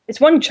 It's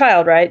one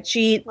child, right?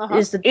 She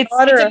is the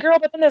daughter. It's a girl,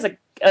 but then there's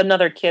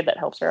another kid that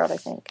helps her out, I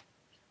think.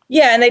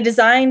 Yeah, and they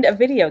designed a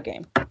video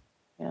game.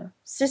 Yeah.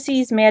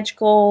 Sissy's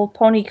Magical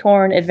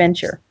Ponycorn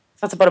Adventure.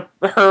 So it's about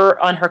her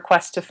on her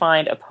quest to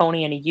find a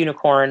pony and a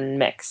unicorn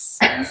mix.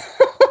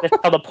 It's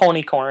called a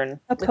ponycorn.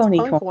 A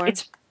ponycorn.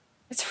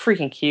 It's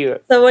freaking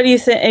cute. So what do you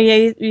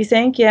think? You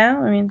think? Yeah,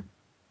 I mean,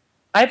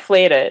 I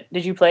played it.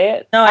 Did you play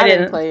it? No, I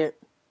didn't play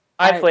it.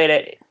 I played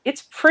it.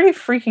 It's pretty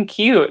freaking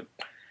cute,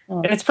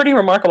 and it's pretty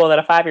remarkable that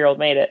a 5-year-old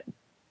made it.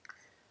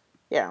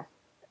 Yeah,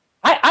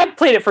 I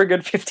played it for a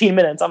good 15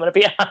 minutes. I'm going to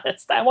be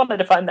honest. I wanted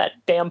to find that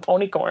damn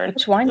ponycorn.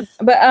 Which one?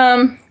 But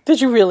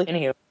did you really?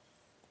 Anywho,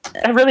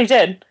 I really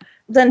did.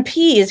 Then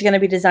P is going to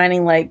be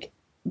designing like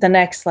the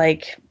next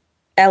like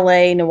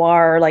LA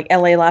Noire, like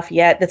LA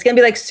Lafayette. That's going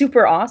to be like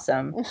super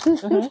awesome.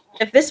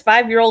 If this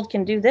 5-year-old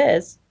can do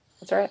this.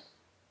 That's right.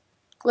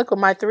 Look what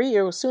my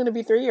 3-year-old, soon to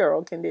be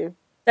 3-year-old can do.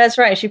 That's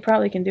right. She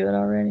probably can do it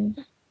already.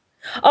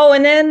 Oh,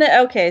 and then,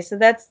 okay, so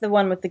that's the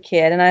one with the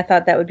kid. And I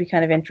thought that would be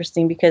kind of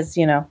interesting because,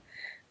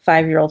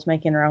 5-year-olds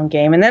making their own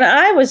game. And then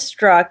I was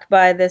struck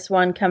by this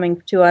one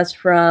coming to us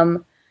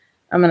from,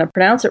 I'm going to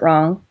pronounce it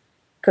wrong,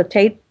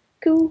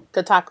 Kotaku,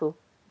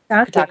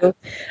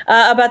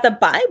 about the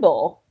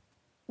Bible.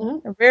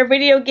 A rare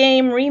video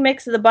game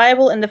remix of the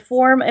Bible in the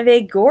form of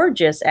a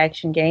gorgeous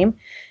action game.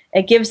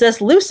 It gives us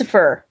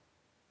Lucifer,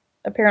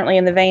 apparently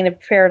in the vein of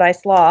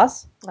Paradise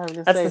Lost.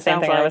 That's the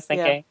same thing I was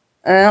thinking.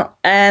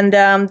 And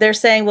they're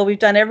saying, well, we've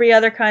done every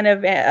other kind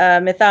of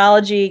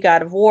mythology,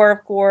 God of War,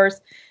 of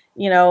course,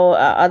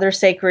 other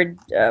sacred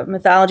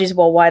mythologies.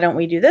 Well, why don't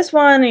we do this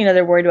one?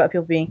 They're worried about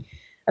people being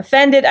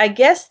offended. I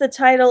guess the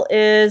title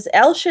is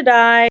El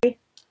Shaddai,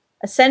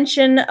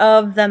 Ascension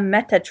of the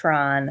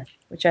Metatron,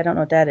 which I don't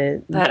know what that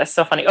is. That is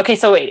so funny. Okay,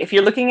 so wait, are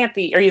you looking at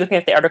the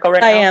article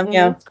right now? I am,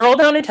 yeah. Scroll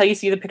down until you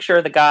see the picture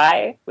of the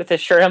guy with his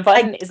shirt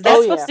unbuttoned. Is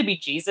that supposed to be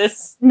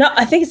Jesus? No,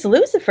 I think it's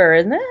Lucifer,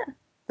 isn't it?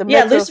 The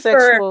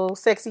metrosexual,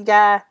 sexy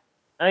guy.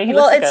 I mean, he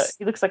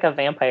looks like a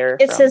vampire.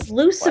 It says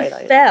Lucifer.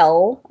 I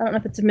don't know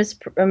if it's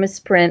a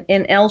misprint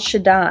in El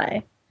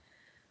Shaddai.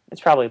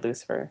 It's probably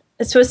Lucifer.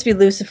 It's supposed to be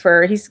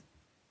Lucifer. He's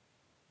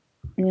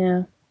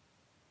kind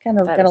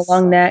of got a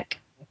long neck.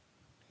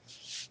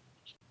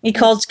 He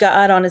calls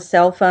God on his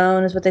cell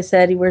phone, is what they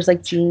said. He wears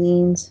like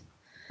jeans.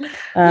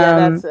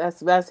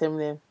 That's him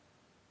then.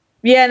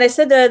 Yeah, and they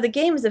said the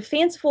game is a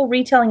fanciful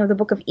retelling of the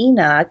Book of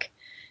Enoch,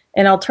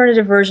 an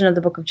alternative version of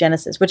the Book of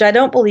Genesis, which I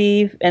don't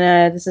believe,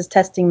 and this is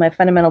testing my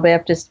fundamental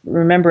Baptist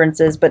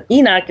remembrances, but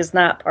Enoch is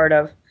not part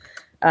of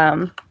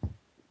the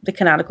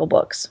canonical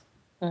books.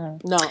 No,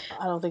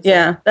 I don't think so.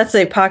 Yeah, that's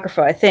the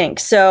Apocrypha, I think.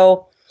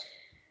 So,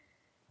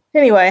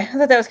 anyway, I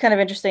thought that was kind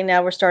of interesting.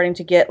 Now we're starting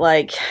to get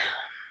like...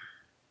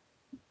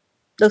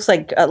 looks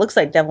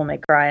like Devil May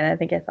Cry, and I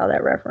think I saw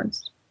that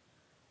referenced.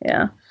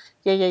 Yeah.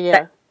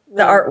 Yeah.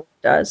 The artwork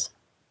does.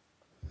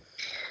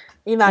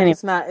 Enoch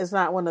is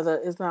not one of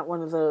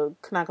the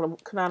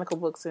canonical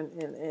books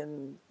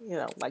in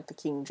like the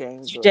King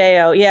James.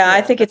 Judeo.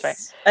 I think it's right.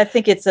 I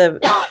think it's a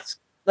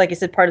like I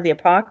said, part of the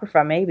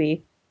Apocrypha.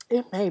 Maybe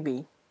it may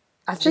be.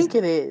 I think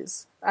it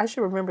is. I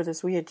should remember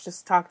this. We had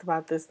just talked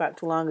about this not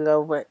too long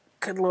ago, but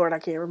good Lord, I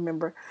can't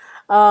remember.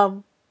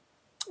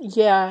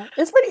 Yeah,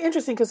 it's pretty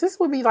interesting because this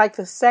would be like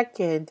the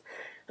second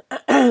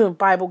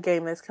Bible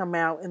game that's come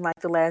out in like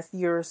the last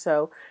year or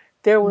so.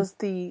 There was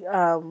the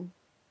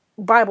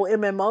Bible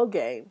MMO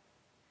game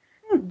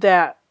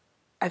that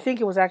I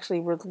think it was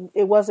actually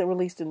it wasn't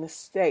released in the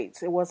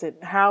States. It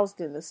wasn't housed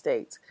in the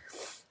States,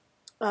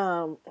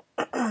 and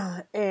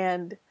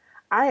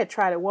I had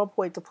tried at one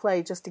point to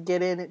play just to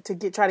get in it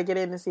try to get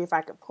in and see if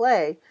I could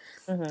play,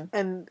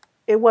 and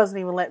it wasn't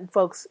even letting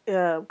folks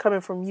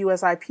coming from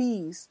US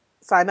IPs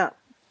sign up.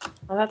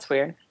 Oh, that's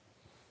weird.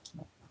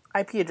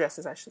 IP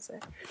addresses, I should say.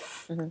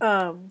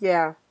 Mm-hmm.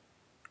 Yeah,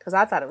 because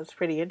I thought it was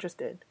pretty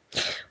interesting.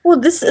 Well,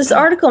 this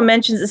article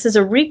mentions this is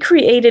a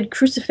recreated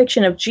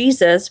crucifixion of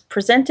Jesus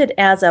presented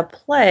as a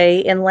play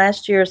in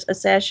last year's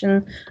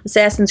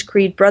Assassin's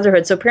Creed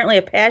Brotherhood. So apparently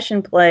a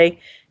passion play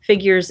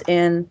figures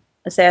in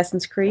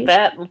Assassin's Creed.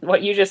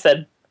 What you just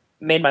said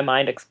made my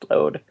mind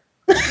explode.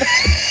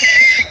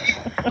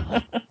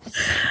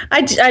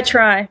 I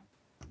try.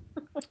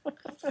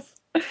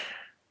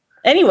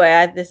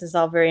 Anyway, this is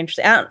all very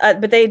interesting.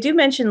 But they do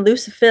mention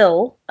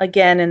Lucifil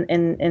again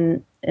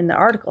in the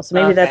article, so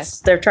maybe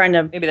they're trying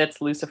to. Maybe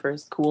that's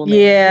Lucifer's cool name.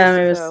 Yeah,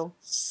 maybe it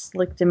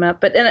slicked him up.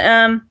 But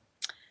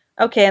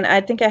okay, and I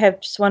think I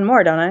have just one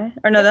more, don't I?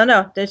 Or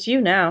no, that's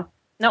you now.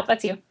 Nope,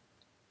 that's you.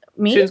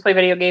 Me? Students play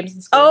video games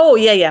in school. Oh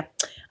yeah.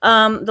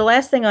 The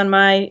last thing on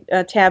my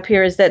tab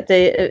here is that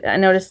I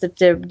noticed that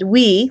the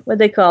Wii, what do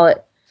they call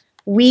it?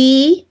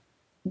 Wii,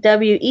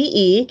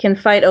 WEE, can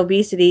fight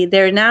obesity.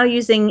 They're now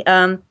using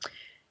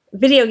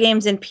video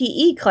games in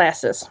PE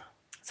classes.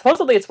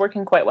 Supposedly it's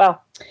working quite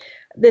well.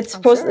 It's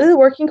supposedly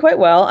working quite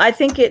well. I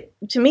think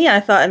I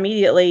thought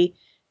immediately,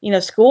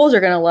 schools are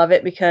going to love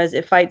it because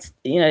it fights,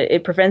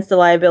 it prevents the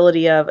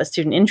liability of a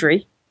student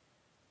injury,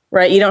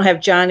 right? You don't have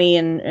Johnny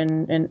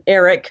and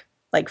Eric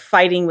like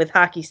fighting with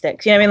hockey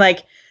sticks. You know what I mean?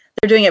 Like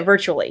they're doing it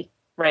virtually.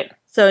 Right.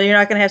 So you're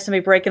not going to have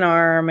somebody break an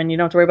arm and you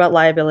don't have to worry about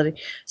liability.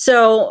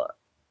 So,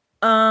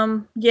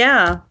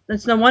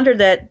 it's no wonder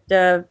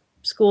that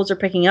schools are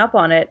picking up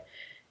on it.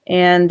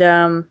 And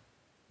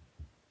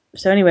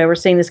so anyway, we're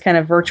seeing this kind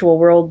of virtual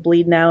world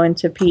bleed now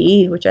into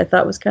PE, which I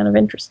thought was kind of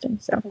interesting.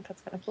 So I think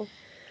that's kind of cool.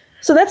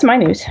 So that's my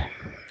news.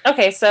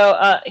 Okay,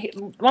 so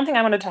one thing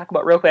I want to talk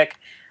about real quick.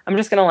 I'm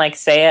just going to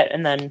say it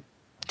and then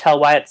tell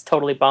why it's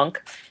totally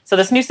bunk. So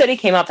this new study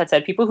came out that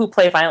said people who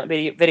play violent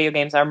video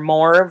games are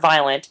more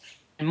violent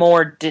and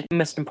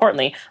most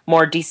importantly,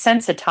 more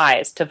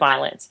desensitized to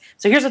violence.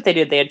 So here's what they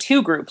did. They had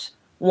two groups.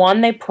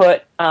 One they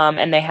put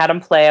and they had them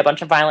play a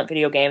bunch of violent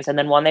video games, and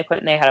then one they put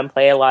and they had them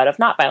play a lot of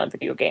not violent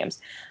video games.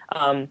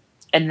 And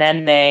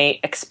then they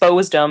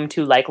exposed them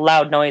to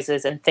loud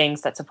noises and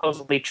things that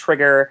supposedly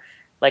trigger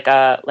like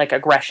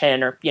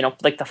aggression or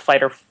like the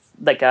fight or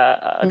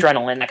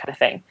adrenaline, that kind of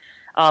thing.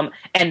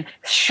 And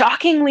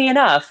shockingly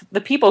enough,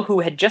 the people who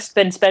had just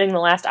been spending the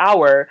last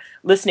hour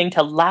listening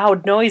to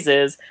loud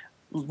noises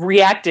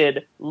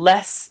reacted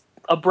less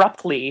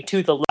abruptly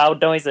to the loud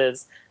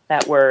noises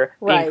that were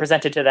being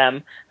presented to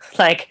them.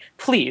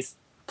 Please.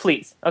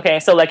 Okay,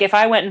 so if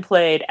I went and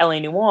played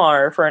L.A.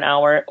 Noire for an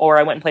hour, or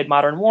I went and played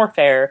Modern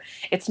Warfare,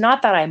 it's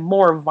not that I'm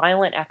more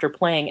violent after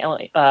playing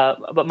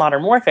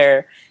Modern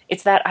Warfare.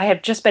 It's that I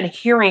have just been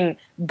hearing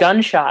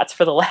gunshots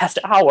for the last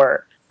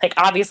hour.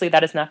 Obviously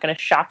that is not going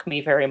to shock me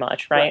very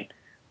much, right?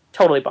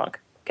 Totally bunk.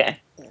 Okay.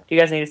 Yeah. Do you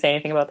guys need to say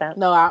anything about that?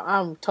 No,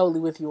 I'm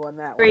totally with you on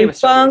that one. It was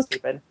totally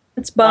stupid.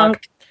 It's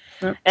bunk.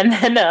 And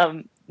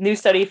then new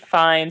study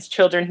finds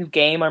children who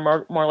game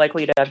are more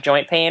likely to have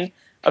joint pain.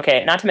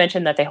 Okay, not to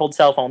mention that they hold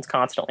cell phones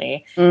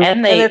constantly,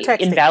 and they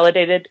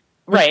invalidated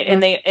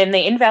and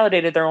they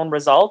invalidated their own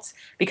results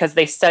because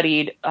they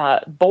studied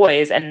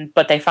boys,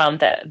 but they found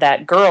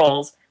that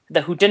girls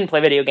who didn't play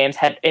video games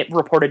it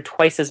reported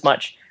twice as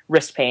much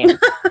wrist pain.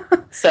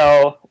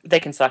 So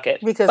they can suck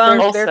it because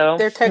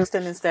they're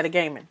texting instead of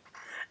gaming.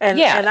 And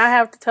I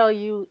have to tell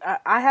you,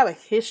 I have a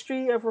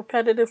history of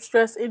repetitive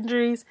stress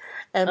injuries,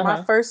 and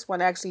my first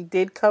one actually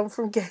did come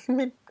from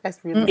gaming.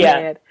 That's really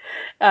bad.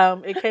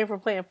 It came from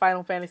playing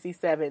Final Fantasy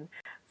VII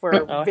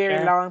for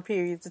very long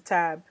periods of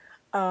time.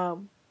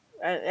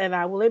 And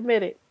I will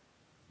admit it.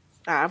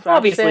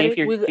 Obviously, if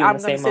you're doing I'm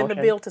the going same to send motion.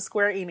 the bill to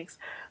Square Enix.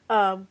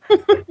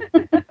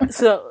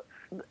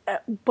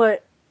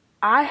 But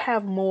I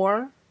have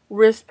more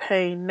wrist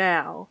pain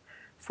now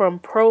from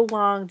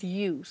prolonged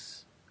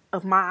use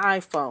of my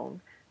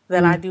iPhone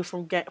than I do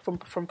from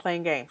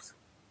playing games.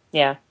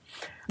 Yeah.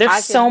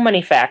 There's so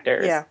many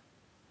factors. Yeah.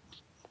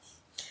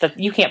 That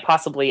you can't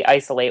possibly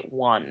isolate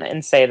one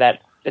and say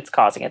that it's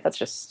causing it. That's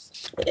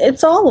just...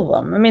 It's all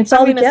of them. I mean, it's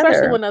all together.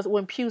 Especially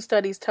when Pew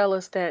studies tell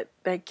us that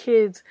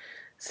kids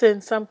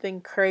send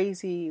something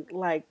crazy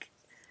they're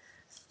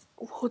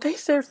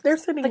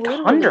sending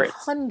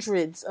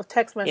hundreds of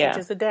text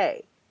messages a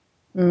day.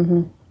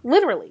 Mm-hmm.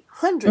 Literally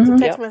hundreds of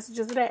text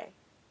messages a day.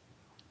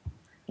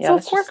 Yeah, so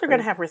of course they're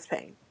going to have wrist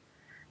pain.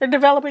 They're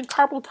developing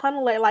carpal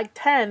tunnel at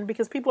 10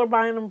 because people are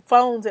buying them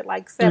phones at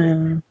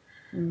 7.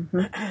 Mm-hmm.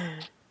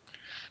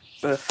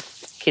 Ugh,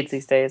 kids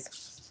these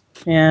days.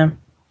 Yeah.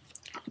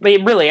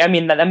 But really, I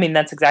mean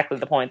that's exactly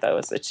the point, though.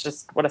 It's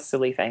just what a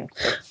silly thing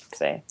to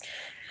say.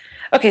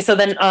 Okay, so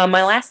then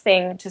my last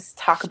thing to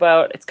talk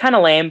about, it's kind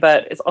of lame,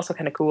 but it's also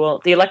kind of cool.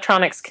 The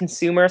Electronics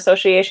Consumer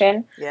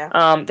Association.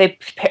 Yeah.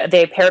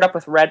 They paired up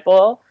with Red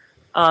Bull.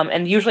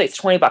 And usually it's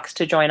 $20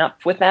 to join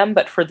up with them,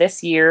 but for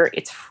this year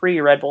it's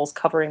free. Red Bull's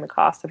covering the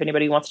cost if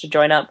anybody wants to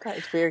join up. That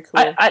is very cool.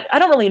 I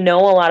don't really know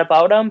a lot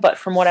about them, but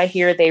from what I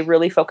hear, they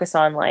really focus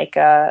on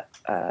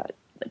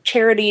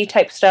charity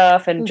type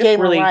stuff and just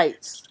gamer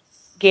rights.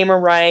 gamer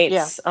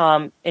rights,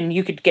 and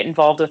you could get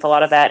involved with a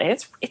lot of that. And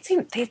it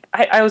seemed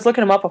I was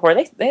looking them up before.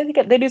 They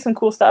do some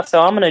cool stuff,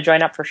 so I'm going to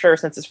join up for sure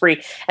since it's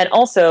free. And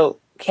also,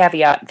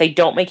 caveat: they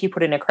don't make you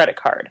put in a credit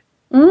card.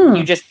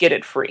 You just get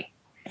it free.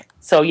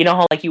 So you know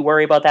how like you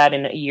worry about that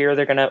in a year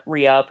they're going to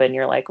re-up, and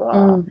you're like,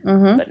 oh,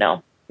 but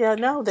no. Yeah,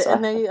 no,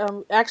 and they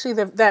actually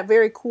that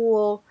very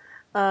cool.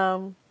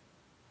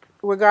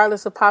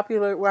 Regardless of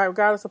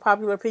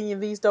popular opinion,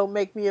 these don't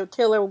make me a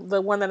killer.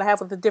 The one that I have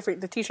with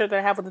the T-shirt that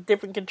I have with the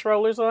different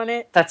controllers on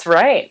it. That's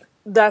right.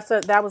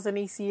 That was an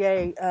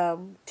ECA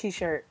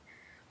T-shirt.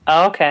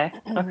 Oh, okay,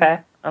 okay,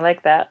 I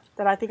like that.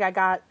 That I think I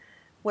got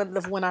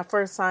when I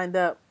first signed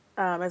up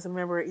as a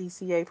member of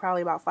ECA,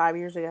 probably about 5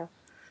 years ago.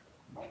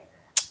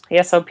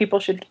 Yeah, so people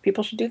should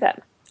do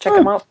that. Check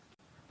them out.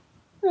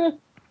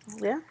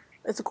 Yeah,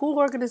 it's a cool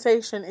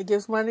organization. It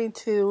gives money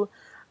to.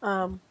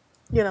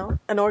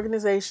 An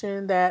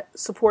organization that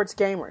supports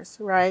gamers,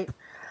 right?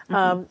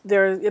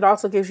 It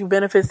also gives you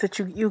benefits that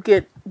you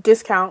get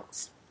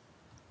discounts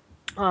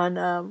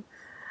on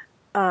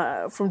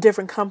from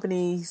different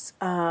companies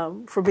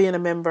for being a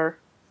member.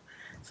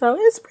 So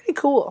it's pretty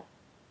cool.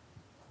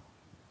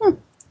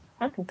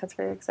 I think that's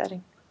very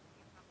exciting.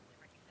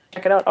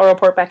 Check it out. I'll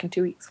report back in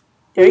 2 weeks.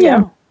 There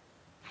you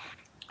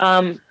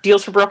go.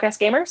 Deals for broke-ass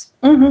gamers?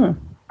 Mm-hmm.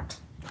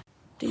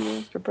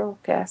 Deals for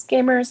broke-ass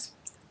gamers.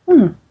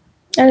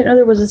 I didn't know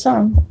there was a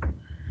song.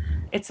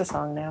 It's a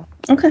song now.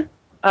 Okay.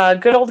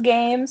 Good Old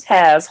Games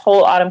has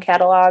whole autumn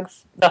catalog.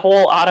 The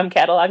whole autumn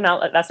catalog.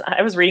 Now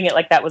I was reading it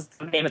like that was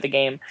the name of the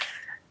game.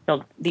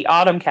 No, the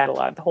autumn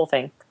catalog, the whole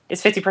thing,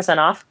 is 50%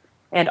 off,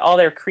 and all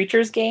their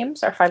Creatures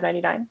games are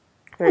 $5.99.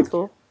 Very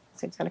cool.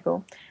 Seems kind of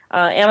cool.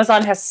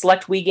 Amazon has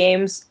select Wii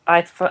games.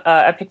 I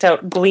picked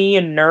out Glee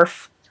and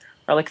Nerf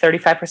are like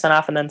 35%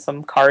 off, and then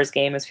some Cars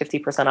game is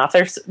 50% off.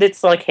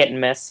 It's like hit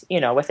and miss,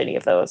 with any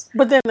of those.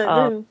 But then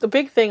the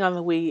big thing on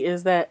the Wii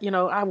is that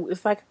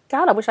it's like,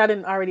 God, I wish I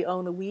didn't already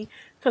own a Wii,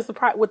 because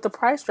with the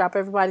price drop,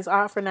 everybody's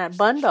offering that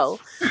bundle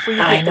where you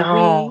get the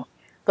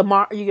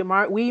Wii, you get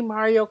Wii,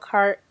 Mario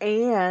Kart,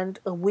 and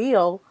a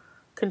wheel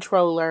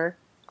controller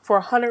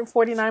for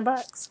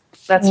 $149.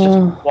 That's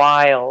just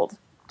wild.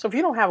 So if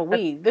you don't have a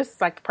Wii, this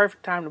is like the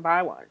perfect time to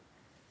buy one.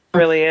 It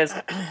really is.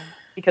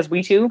 Because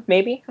Wii 2,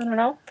 maybe? I don't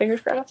know.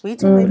 Fingers crossed. Wii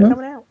 2 maybe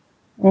coming out.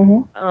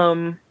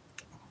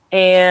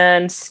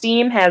 And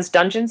Steam has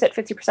Dungeons at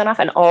 50% off,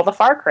 and all the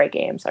Far Cry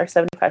games are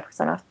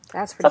 75% off.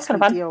 That's a pretty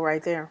sweet deal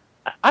right there.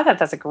 I thought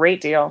that's a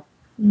great deal.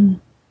 I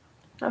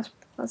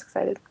was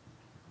excited.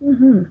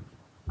 So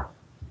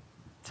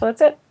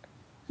that's it.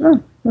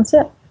 That's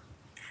it.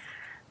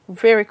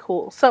 Very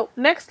cool. So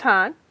next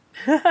time,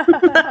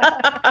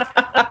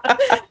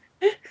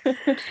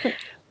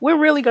 we're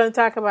really going to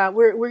talk about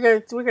we're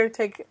going to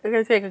take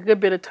a good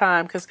bit of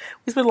time, because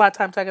we spent a lot of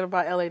time talking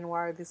about LA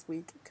Noire this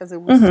week because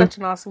it was such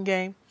an awesome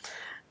game.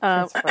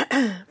 But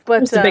it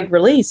was a big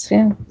release.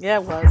 Yeah,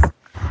 it was.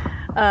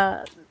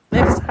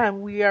 Next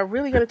time we are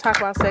really going to talk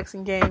about sex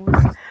and games,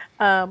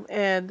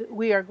 and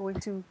we are going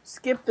to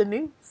skip the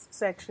news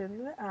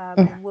section, and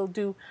this is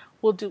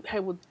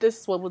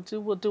what we'll do.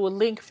 We'll do a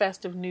Link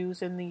festive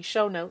news in the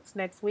show notes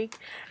next week.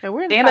 And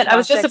we're damn it! I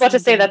was just about to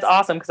say that's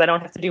awesome because I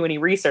don't have to do any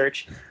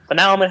research, but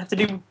now I'm gonna have to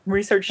do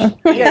research. Yeah,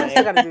 you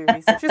still gotta do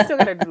research. You still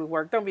gotta do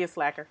work. Don't be a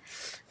slacker.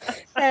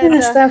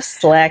 And stop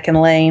slacking,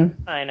 Lane.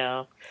 I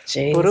know.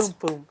 Jeez. Boom,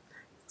 boom.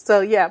 So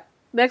yeah,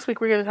 next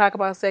week we're gonna talk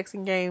about sex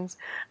and games.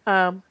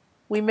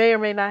 We may or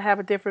may not have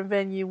a different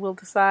venue. We'll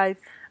decide.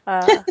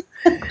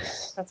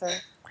 That's all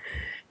right.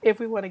 If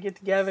we want to get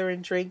together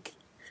and drink.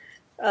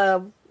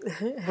 Well,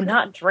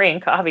 not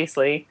drink,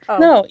 obviously. Oh.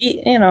 No,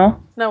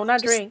 No,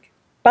 not drink.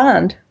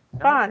 Bond.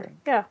 Bond.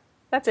 Yeah,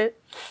 that's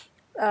it.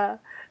 Or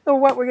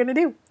what we're gonna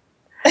do.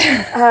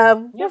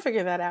 We'll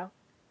figure that out.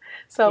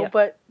 So,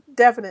 but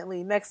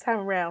definitely next time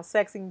around,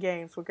 sex and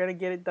games. We're gonna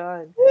get it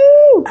done.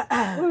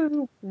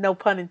 No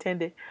pun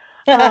intended.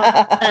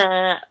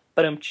 That's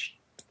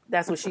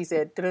what she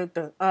said.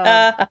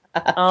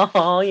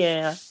 Oh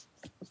yeah.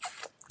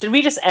 Did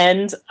we just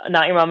end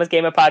Not Your Mama's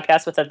Gamer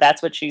podcast with a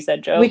 "That's what she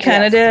said" joke? We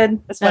kind of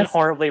did. This went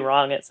horribly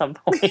wrong at some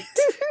point.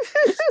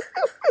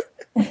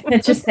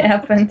 It just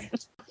happened.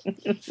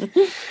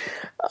 Good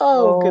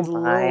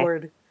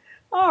Lord.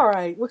 All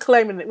right, we're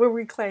claiming it. We're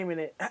reclaiming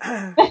it.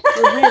 We're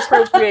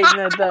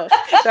reappropriating the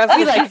 "That's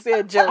what she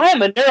said" joke. I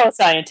am a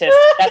neuroscientist.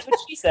 That's what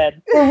she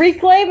said. We're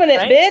reclaiming it,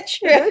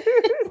 bitch.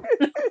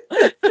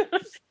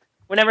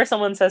 Whenever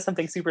someone says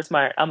something super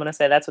smart, I'm gonna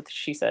say that's what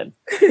she said.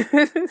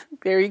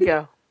 There you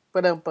go.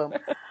 Ba-dum-bum.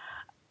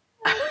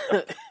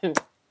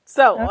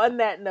 So, on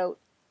that note,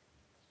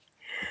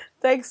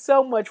 thanks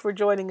so much for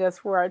joining us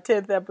for our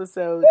 10th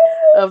episode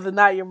of the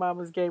Not Your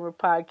Mama's Gamer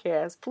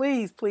podcast.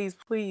 Please, please,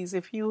 please,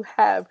 if you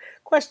have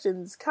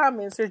questions,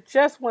 comments, or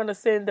just want to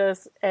send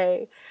us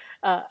a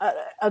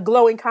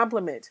glowing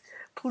compliment,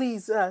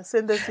 please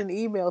send us an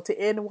email to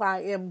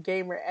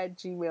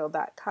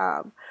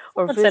nymgamer@gmail.com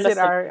or visit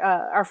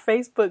our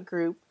Facebook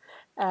group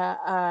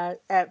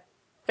at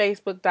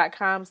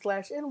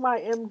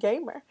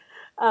facebook.com/nymgamer.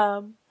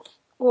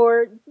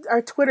 or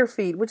our Twitter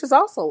feed, which is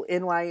also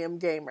NYM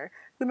Gamer.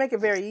 We make it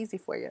very easy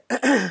for you.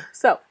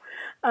 So,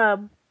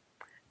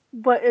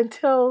 but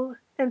until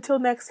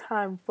next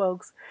time,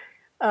 folks,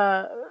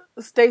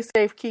 stay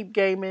safe, keep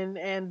gaming,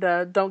 and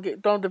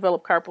don't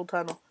develop carpal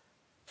tunnel.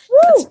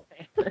 Woo!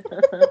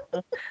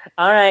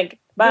 All right.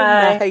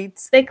 Bye. Good night.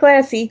 Stay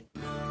classy.